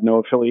 which I have no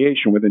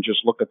affiliation with, and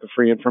just look at the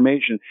free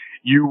information,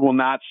 you will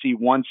not see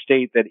one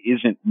state that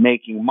isn't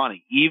making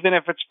money. Even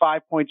if it's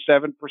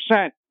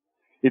 5.7%,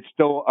 it's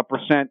still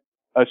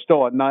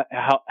still a not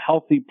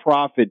healthy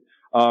profit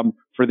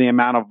for the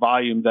amount of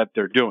volume that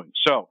they're doing.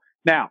 So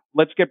now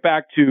let's get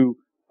back to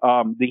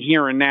the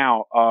here and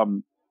now.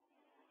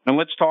 And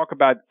let's talk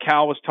about,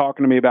 Cal was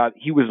talking to me about,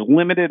 he was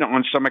limited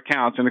on some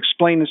accounts, and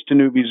explain this to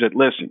newbies that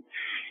listen.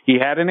 He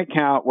had an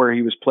account where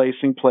he was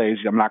placing plays.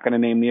 I'm not going to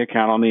name the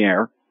account on the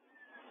air.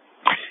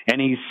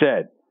 And he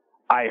said,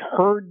 I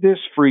heard this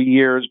for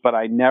years, but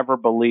I never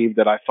believed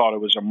that. I thought it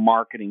was a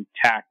marketing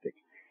tactic.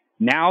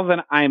 Now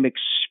that I'm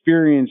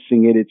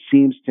experiencing it, it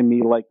seems to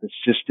me like the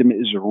system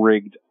is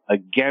rigged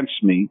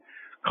against me,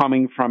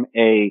 coming from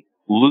a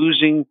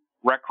losing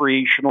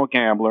recreational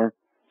gambler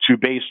to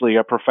basically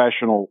a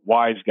professional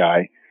wise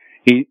guy.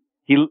 He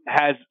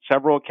has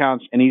several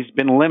accounts, and he's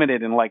been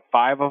limited in like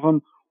 5 of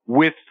them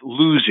with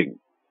losing.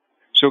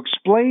 So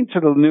explain to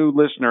the new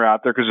listener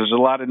out there, because there's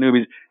a lot of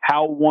newbies,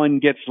 how one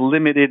gets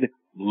limited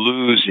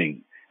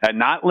losing. And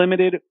not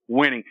limited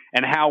winning,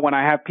 and how when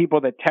I have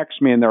people that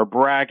text me and they're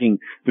bragging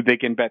that they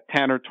can bet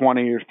 $10 or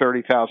 $20 or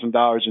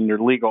 $30,000 in their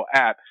legal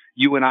app,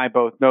 you and I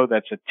both know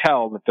that's a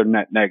tell that they're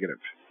net negative,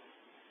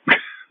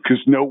 because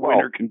no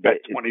winner can bet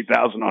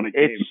 $20,000 on a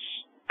game.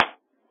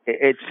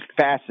 It's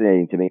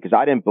fascinating to me, because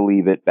I didn't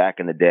believe it back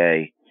in the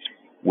day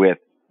with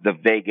the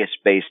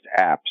Vegas-based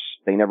apps.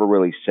 They never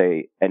really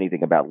say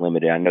anything about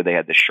limited. I know they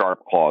had the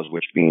sharp clause,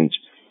 which means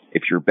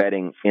if you're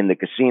betting in the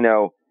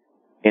casino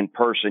in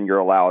person, you're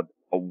allowed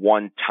a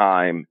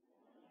one-time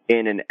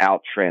in and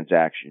out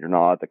transaction. You're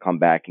not allowed to come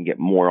back and get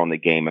more on the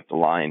game if the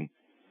line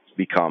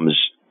becomes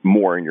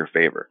more in your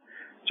favor.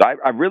 So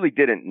I really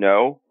didn't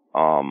know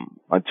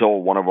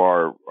until one of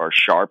our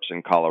sharps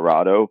in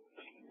Colorado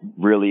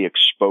really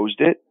exposed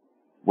it,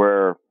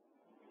 where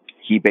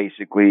he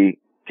basically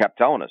kept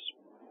telling us,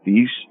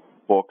 these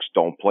books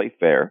don't play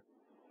fair.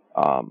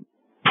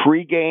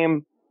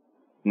 Pre-game,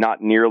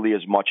 not nearly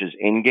as much as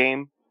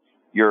in-game.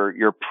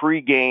 Your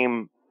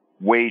pre-game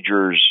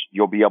wagers,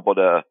 you'll be able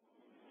to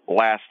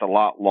last a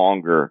lot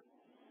longer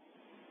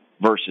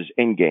versus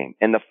in-game.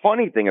 And the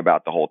funny thing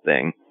about the whole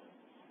thing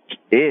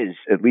is,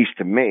 at least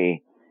to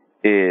me,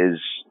 is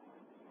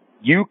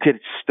you could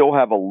still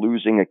have a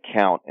losing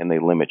account and they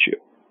limit you.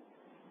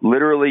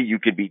 Literally, you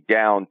could be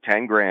down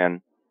 10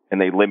 grand and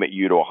they limit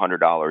you to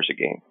 $100 a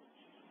game,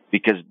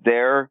 because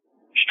they're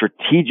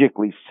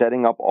strategically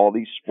setting up all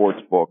these sports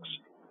books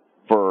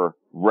for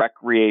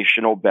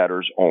recreational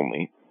bettors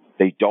only.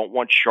 They don't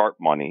want sharp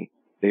money.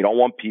 They don't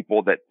want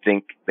people that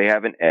think they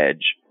have an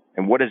edge.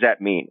 And what does that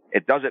mean?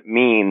 It doesn't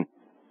mean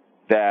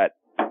that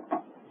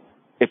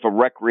if a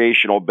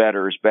recreational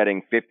bettor is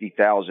betting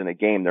 $50,000 a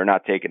game, they're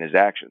not taking his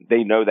action.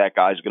 They know that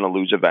guy's going to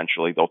lose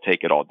eventually. They'll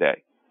take it all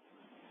day.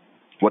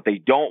 What they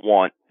don't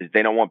want is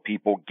they don't want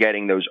people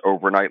getting those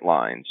overnight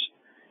lines.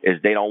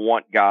 Is they don't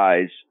want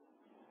guys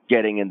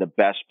getting in the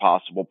best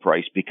possible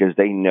price, because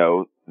they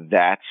know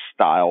that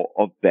style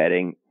of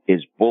betting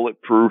is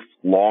bulletproof,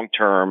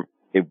 long-term.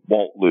 It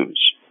won't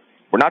lose.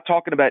 We're not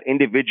talking about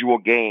individual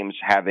games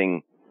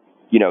having,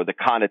 the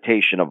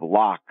connotation of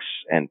locks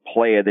and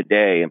play of the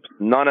day. And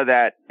none of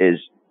that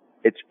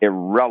it's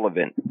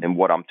irrelevant in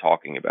what I'm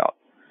talking about.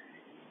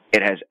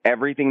 It has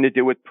everything to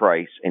do with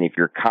price. And if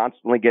you're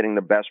constantly getting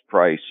the best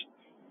price,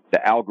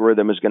 the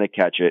algorithm is going to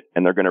catch it,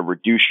 and they're going to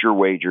reduce your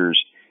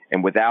wagers.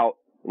 And without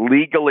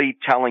legally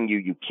telling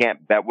you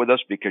can't bet with us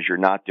because you're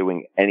not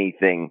doing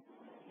anything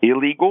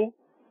illegal,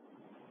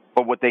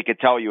 but what they could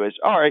tell you is,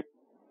 all right,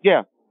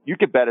 yeah, you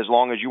could bet as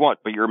long as you want,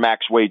 but your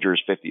max wager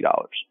is $50.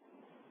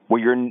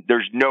 Well,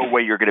 there's no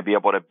way you're going to be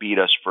able to beat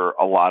us for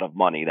a lot of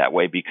money that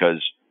way,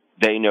 because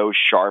they know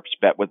sharps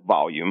bet with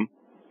volume.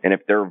 And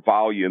if their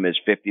volume is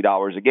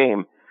 $50 a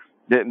game,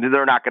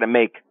 they're not going to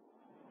make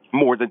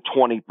more than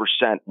 20%,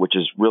 which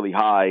is really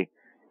high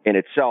in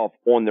itself,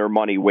 on their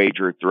money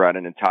wagered throughout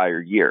an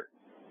entire year.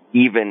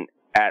 Even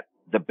at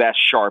the best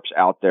sharps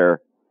out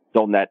there,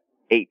 they'll net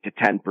 8 to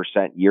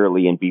 10%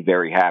 yearly and be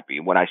very happy.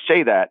 When I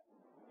say that,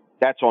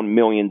 that's on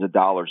millions of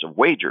dollars of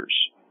wagers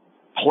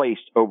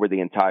placed over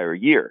the entire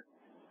year.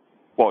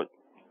 Well,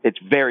 it's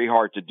very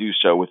hard to do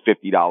so with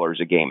 $50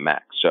 a game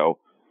max. So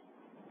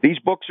these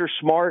books are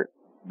smart.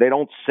 They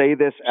don't say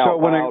this out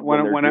loud.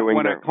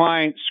 When a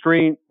client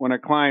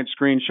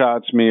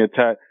screenshots me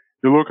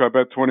look, I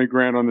bet 20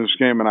 grand on this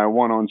game and I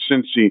won on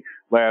Cincy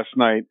last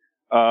night.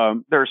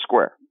 They're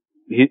square.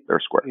 They're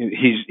square.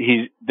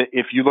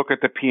 If you look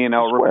at the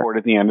P&L report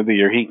at the end of the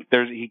year,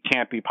 he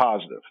can't be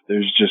positive.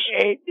 There's just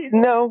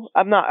no.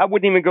 I'm not. I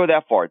wouldn't even go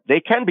that far. They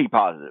can be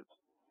positive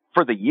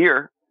for the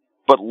year,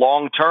 but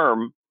long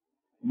term,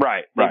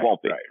 they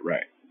won't be.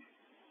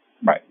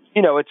 Right.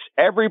 You know, it's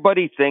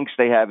everybody thinks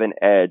they have an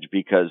edge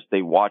because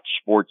they watch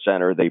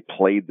SportsCenter, they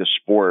played the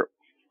sport,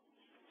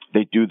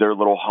 they do their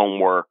little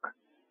homework.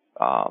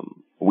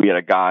 We had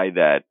a guy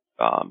that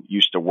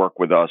used to work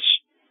with us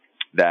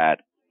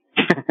that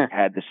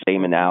had the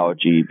same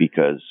analogy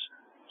because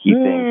he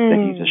thinks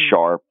that he's a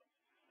sharp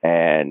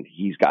and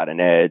he's got an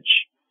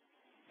edge.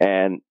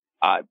 And,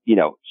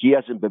 he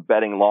hasn't been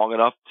betting long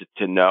enough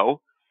to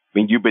know. I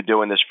mean, you've been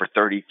doing this for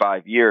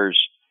 35 years.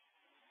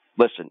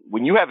 Listen,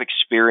 when you have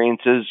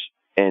experiences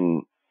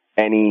in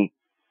any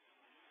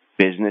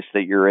business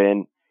that you're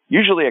in,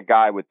 usually a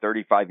guy with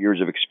 35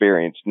 years of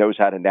experience knows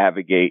how to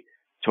navigate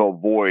to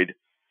avoid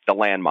the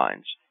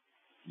landmines.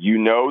 You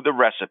know the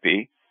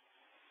recipe,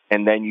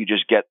 and then you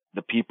just get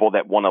the people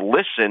that want to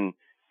listen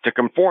to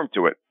conform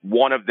to it,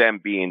 one of them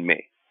being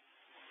me.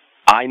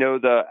 I know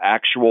the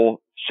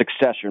actual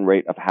succession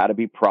rate of how to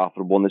be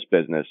profitable in this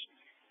business,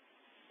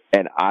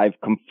 and I've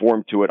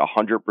conformed to it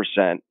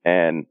 100%,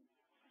 and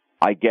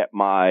I get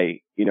my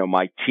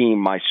team,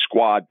 my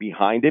squad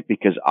behind it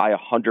because I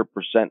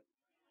 100%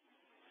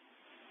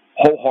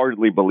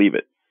 wholeheartedly believe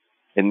it.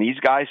 And these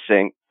guys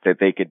think that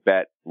they could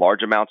bet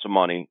large amounts of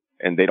money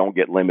and they don't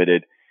get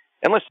limited.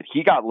 And listen,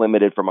 he got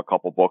limited from a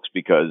couple books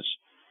because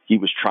he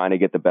was trying to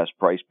get the best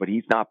price, but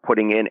he's not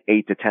putting in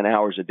 8 to 10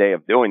 hours a day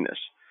of doing this.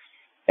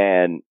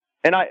 And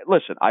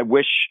I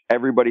wish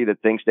everybody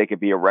that thinks they could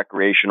be a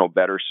recreational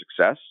better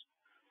success,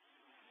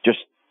 just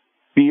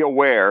be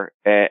aware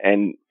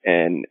and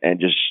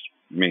just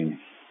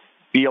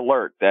be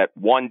alert that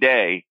one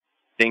day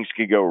things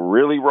could go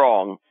really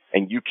wrong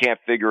and you can't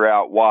figure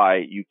out why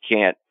you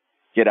can't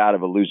get out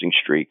of a losing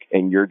streak.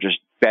 And you're just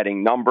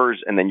betting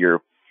numbers and then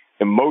you're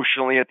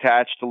emotionally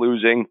attached to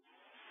losing.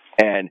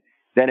 And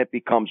then it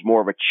becomes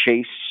more of a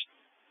chase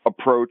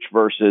approach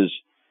versus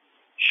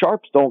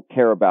sharps don't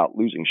care about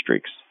losing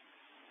streaks.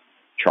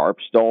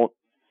 Sharps don't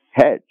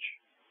hedge.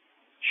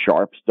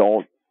 Sharps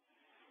don't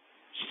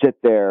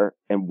sit there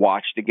and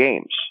watch the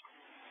games.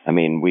 I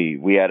mean,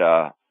 we had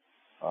a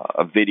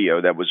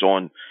video that was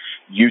on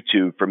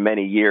YouTube for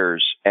many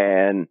years,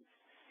 and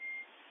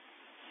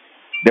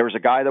there was a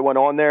guy that went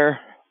on there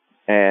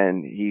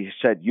and he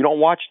said, "You don't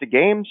watch the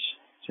games?"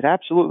 I said,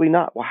 "Absolutely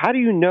not." "Well, how do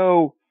you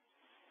know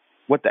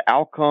what the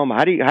outcome?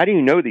 How do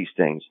you know these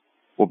things?"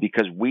 "Well,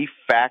 because we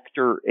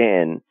factor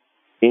in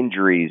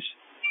injuries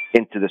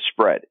into the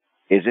spread.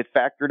 Is it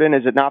factored in?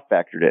 Is it not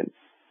factored in?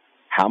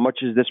 How much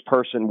is this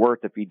person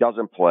worth if he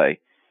doesn't play?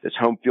 Does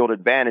home field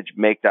advantage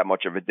make that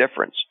much of a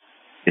difference?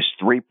 Is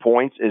 3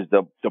 points, is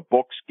the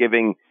books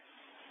giving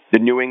the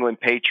New England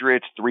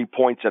Patriots 3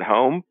 points at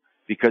home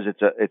because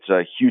it's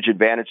a huge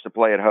advantage to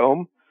play at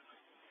home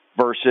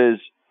versus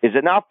is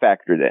it not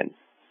factored in?"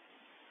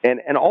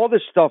 And all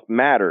this stuff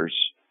matters,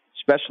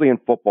 especially in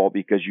football,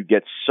 because you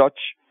get such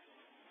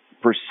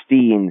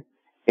pristine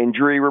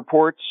injury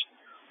reports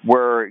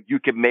where you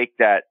can make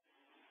that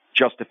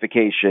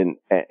justification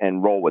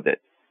and roll with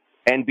it.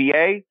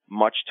 NBA,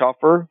 much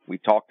tougher. We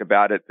talked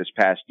about it this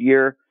past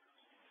year.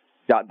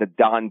 The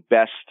Don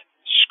Best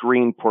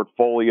screen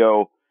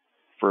portfolio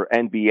for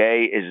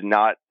NBA is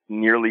not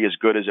nearly as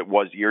good as it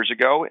was years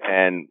ago.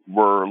 And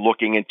we're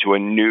looking into a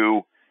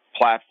new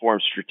platform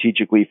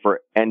strategically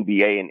for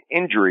NBA and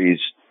injuries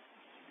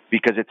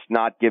because it's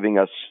not giving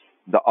us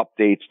the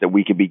updates that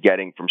we could be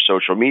getting from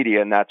social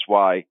media. And that's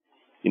why,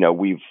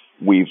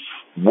 we've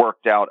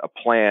worked out a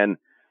plan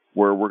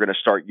where we're going to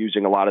start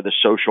using a lot of the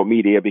social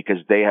media because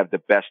they have the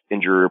best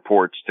injury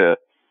reports to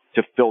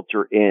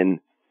filter in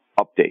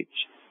updates.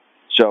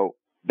 So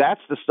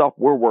that's the stuff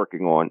we're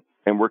working on,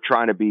 and we're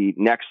trying to be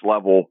next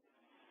level,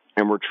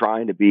 and we're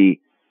trying to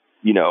be,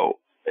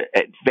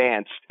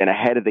 advanced and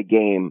ahead of the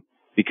game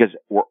because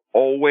we're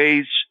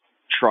always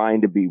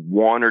trying to be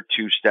 1 or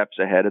 2 steps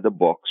ahead of the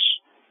books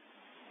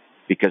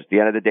because at the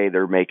end of the day,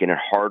 they're making it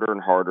harder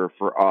and harder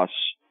for us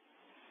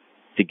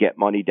to get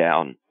money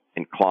down.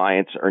 And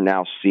clients are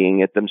now seeing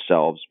it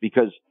themselves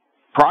because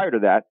prior to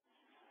that,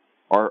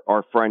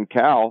 our friend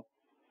Cal,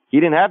 he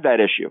didn't have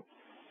that issue.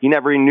 He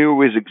never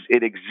knew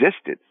it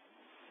existed.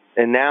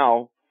 And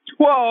now...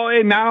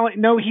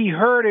 he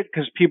heard it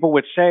because people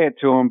would say it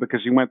to him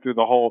because he went through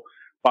the whole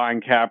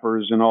buying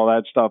cappers and all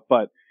that stuff.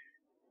 But,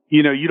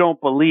 you don't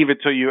believe it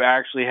till you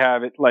actually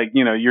have it. Like,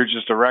 you're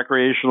just a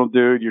recreational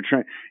dude.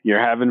 You're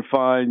having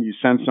fun. You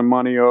send some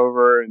money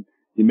over and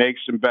you make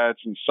some bets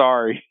and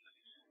sorry,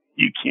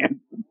 you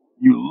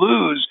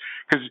lose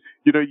because,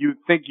 you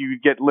think you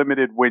get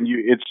limited when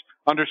it's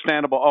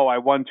understandable. Oh, I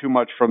won too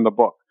much from the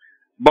book.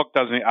 Book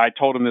doesn't. I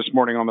told him this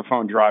morning on the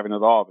phone driving to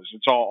the office.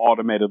 It's all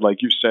automated,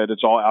 like you said.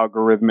 It's all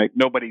algorithmic.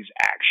 Nobody's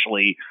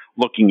actually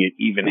looking at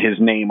even his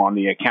name on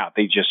the account.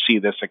 They just see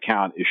this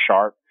account is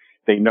sharp.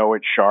 They know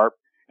it's sharp,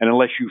 And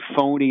unless you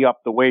phony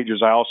up the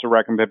wagers, I also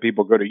recommend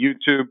people go to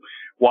YouTube,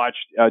 watch,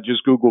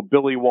 just Google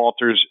Billy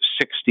Walters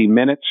 60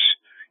 Minutes.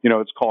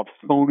 It's called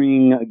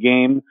Phoning a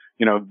Game.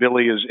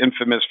 Billy is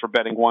infamous for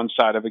betting one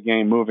side of a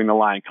game, moving the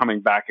line, coming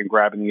back and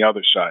grabbing the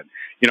other side.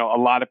 A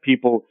lot of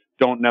people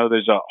don't know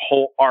there's a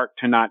whole art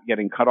to not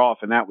getting cut off.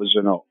 And that was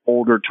in an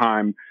older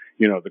time,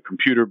 the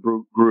computer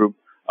group,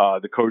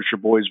 the Kosher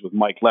Boys with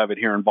Mike Levitt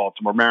here in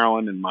Baltimore,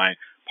 Maryland, and my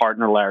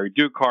partner, Larry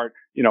Dukart.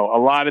 A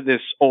lot of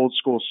this old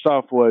school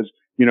stuff was,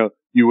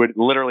 you would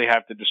literally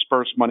have to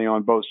disperse money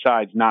on both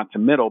sides, not to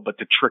middle, but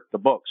to trick the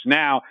books.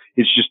 Now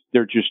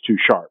they're just too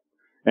sharp.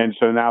 And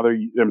so now they're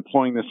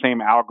employing the same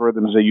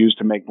algorithms they use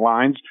to make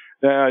lines,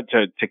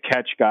 to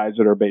catch guys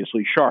that are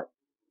basically sharp.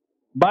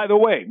 By the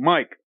way,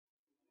 Mike,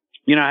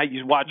 how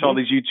you watch all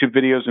these YouTube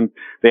videos and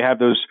they have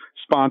those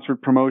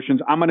sponsored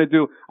promotions. I'm going to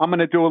do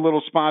a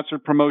little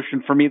sponsored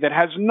promotion for me that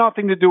has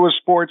nothing to do with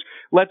sports.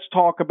 Let's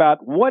talk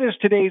about what is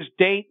today's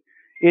date.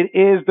 It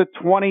is the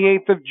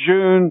 28th of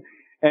June.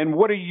 And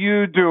what are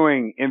you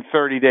doing in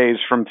 30 days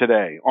from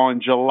today on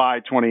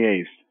July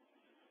 28th?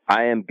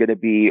 I am going to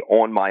be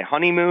on my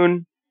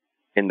honeymoon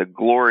in the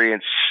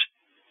glorious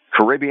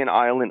Caribbean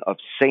island of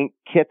St.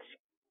 Kitts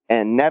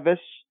and Nevis.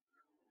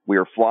 We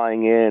are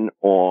flying in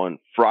on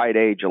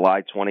Friday,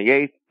 July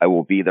 28th. I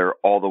will be there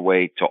all the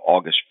way to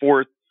August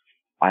 4th.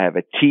 I have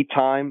a tea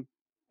time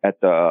at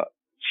the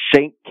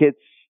St. Kitts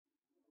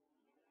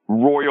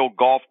Royal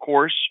Golf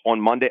Course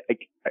on Monday.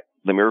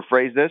 Let me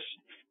rephrase this.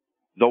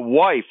 The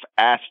wife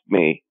asked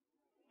me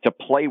to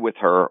play with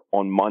her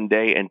on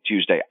Monday and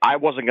Tuesday. I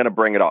wasn't going to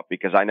bring it up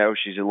because I know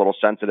she's a little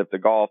sensitive to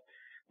golf,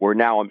 where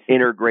now I'm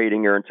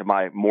integrating her into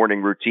my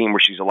morning routine where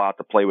she's allowed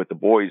to play with the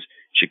boys.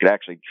 She could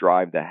actually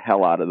drive the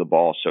hell out of the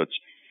ball. So it's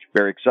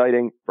very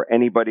exciting. For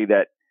anybody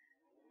that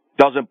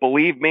doesn't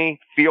believe me,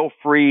 feel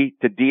free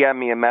to DM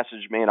me and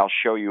message me, and I'll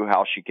show you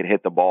how she can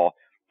hit the ball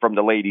from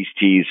the ladies'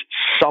 tees,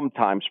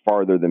 sometimes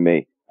farther than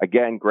me.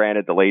 Again,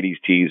 granted, the ladies'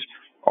 tees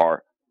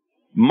are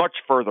much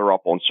further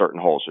up on certain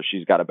holes, so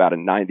she's got about a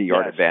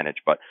 90-yard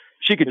advantage, but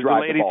she could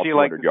drive the ball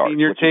 200 yards.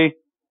 Senior tee?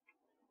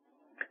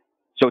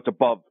 So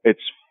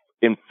it's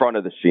in front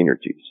of the senior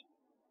tees.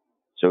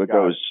 So it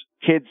goes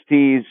kids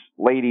tees,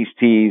 ladies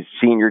tees,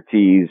 senior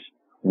tees,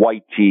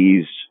 white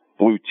tees,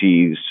 blue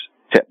tees,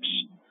 tips.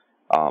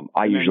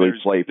 I usually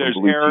play from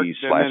blue tees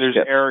 / tips. There's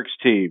Eric's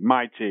tee,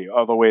 my tee,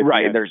 all the way.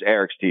 Right, and there's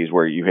Eric's tees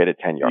where you hit it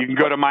 10 yards. You can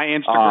go to my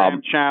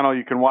Instagram channel.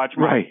 You can watch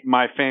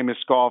my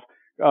famous golf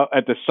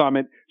at the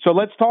summit. So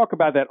let's talk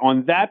about that.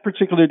 On that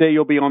particular day,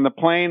 you'll be on the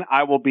plane.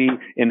 I will be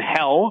in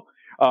hell.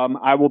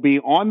 I will be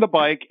on the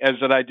bike, as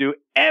that I do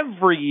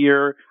every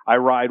year. I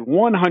ride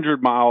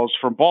 100 miles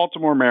from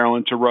Baltimore,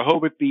 Maryland to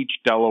Rehoboth Beach,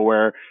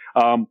 Delaware,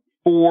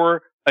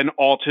 for an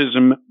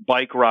autism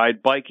bike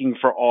ride, Biking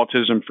for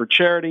Autism for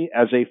Charity,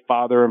 as a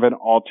father of an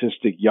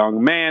autistic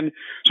young man.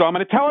 So I'm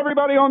going to tell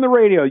everybody on the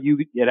radio,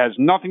 it has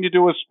nothing to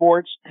do with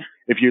sports.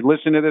 If you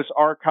listen to this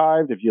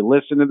archived, if you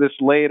listen to this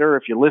later,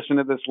 if you listen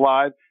to this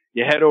live,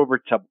 you head over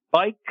to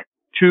Bike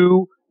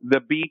to the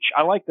Beach.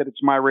 I like that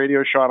it's my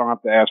radio show. I don't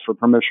have to ask for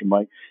permission,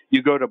 Mike.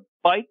 You go to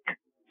Bike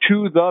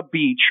to the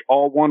Beach,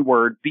 all one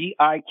word,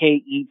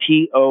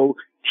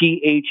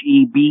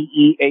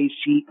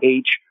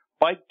 BIKETOTHEBEACH,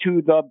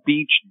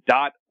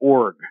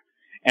 biketothebeach.org.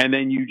 And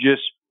then you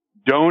just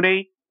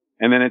donate,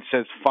 and then it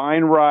says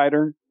Fine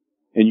Rider,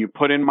 and you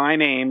put in my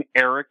name,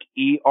 Eric,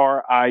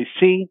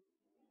 ERIC.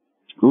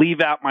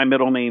 Leave out my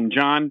middle name,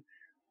 John.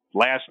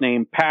 Last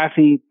name,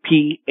 Pathy,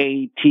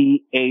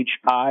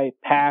 PATHI,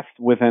 Path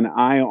with an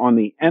I on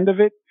the end of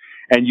it.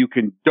 And you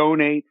can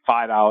donate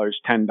 $5,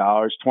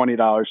 $10,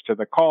 $20 to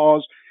the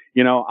cause.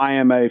 I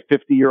am a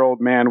 50-year-old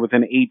man with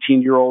an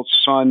 18-year-old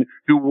son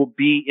who will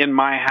be in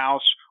my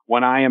house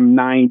when I am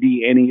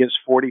 90 and he is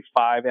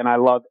 45. And I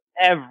love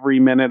every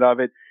minute of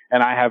it.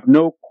 And I have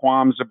no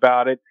qualms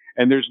about it.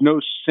 And there's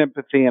no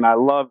sympathy. And I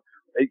love,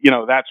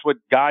 that's what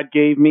God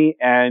gave me.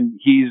 And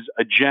he's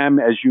a gem,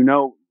 as you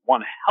know,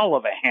 one hell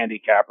of a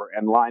handicapper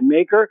and line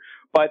maker.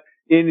 But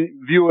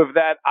in view of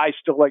that, I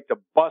still like to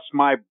bust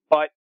my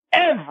butt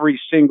every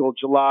single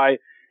July,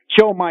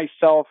 kill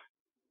myself,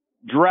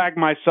 drag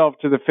myself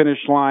to the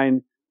finish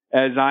line,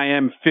 as I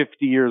am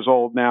 50 years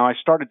old now. I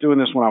started doing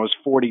this when I was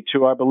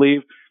 42, I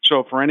believe.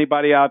 So for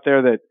anybody out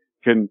there that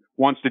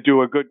wants to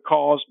do a good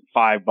cause,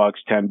 $5,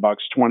 $10,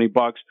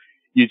 $20,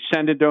 you'd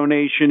send a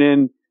donation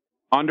in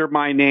under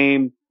my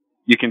name.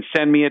 You can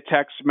send me a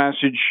text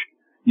message.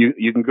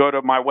 You can go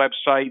to my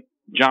website,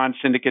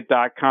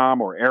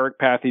 johnsyndicate.com or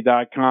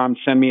ericpathy.com.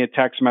 Send me a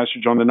text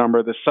message on the number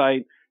of the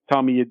site.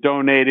 Tell me you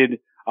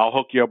donated. I'll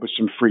hook you up with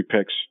some free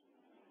picks.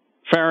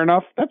 Fair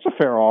enough. That's a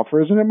fair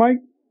offer, isn't it,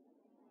 Mike?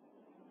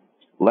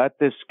 Let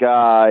this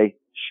guy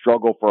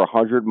struggle for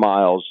 100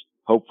 miles.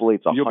 Hopefully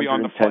it's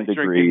 110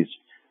 degrees.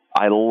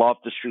 I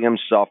love to see him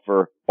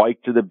suffer.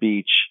 Bike to the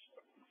beach.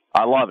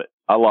 I love it.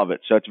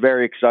 So it's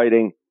very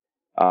exciting.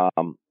 I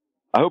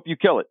hope you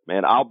kill it,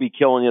 man. I'll be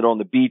killing it on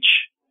the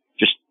beach,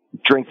 just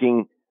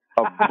drinking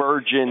a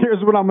virgin.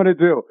 Here's what I'm going to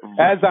do.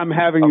 As I'm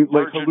having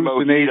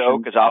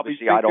hallucinations, because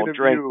obviously I don't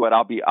drink, but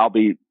I'll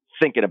be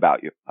thinking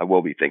about you. I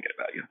will be thinking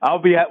about you.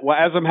 I'll be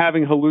as I'm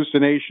having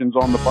hallucinations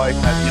on the bike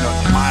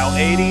at, mile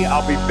 80,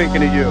 I'll be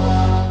thinking of you.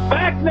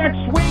 Back next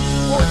week,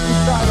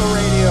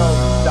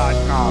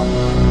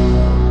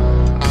 SportsInsiderRadio.com.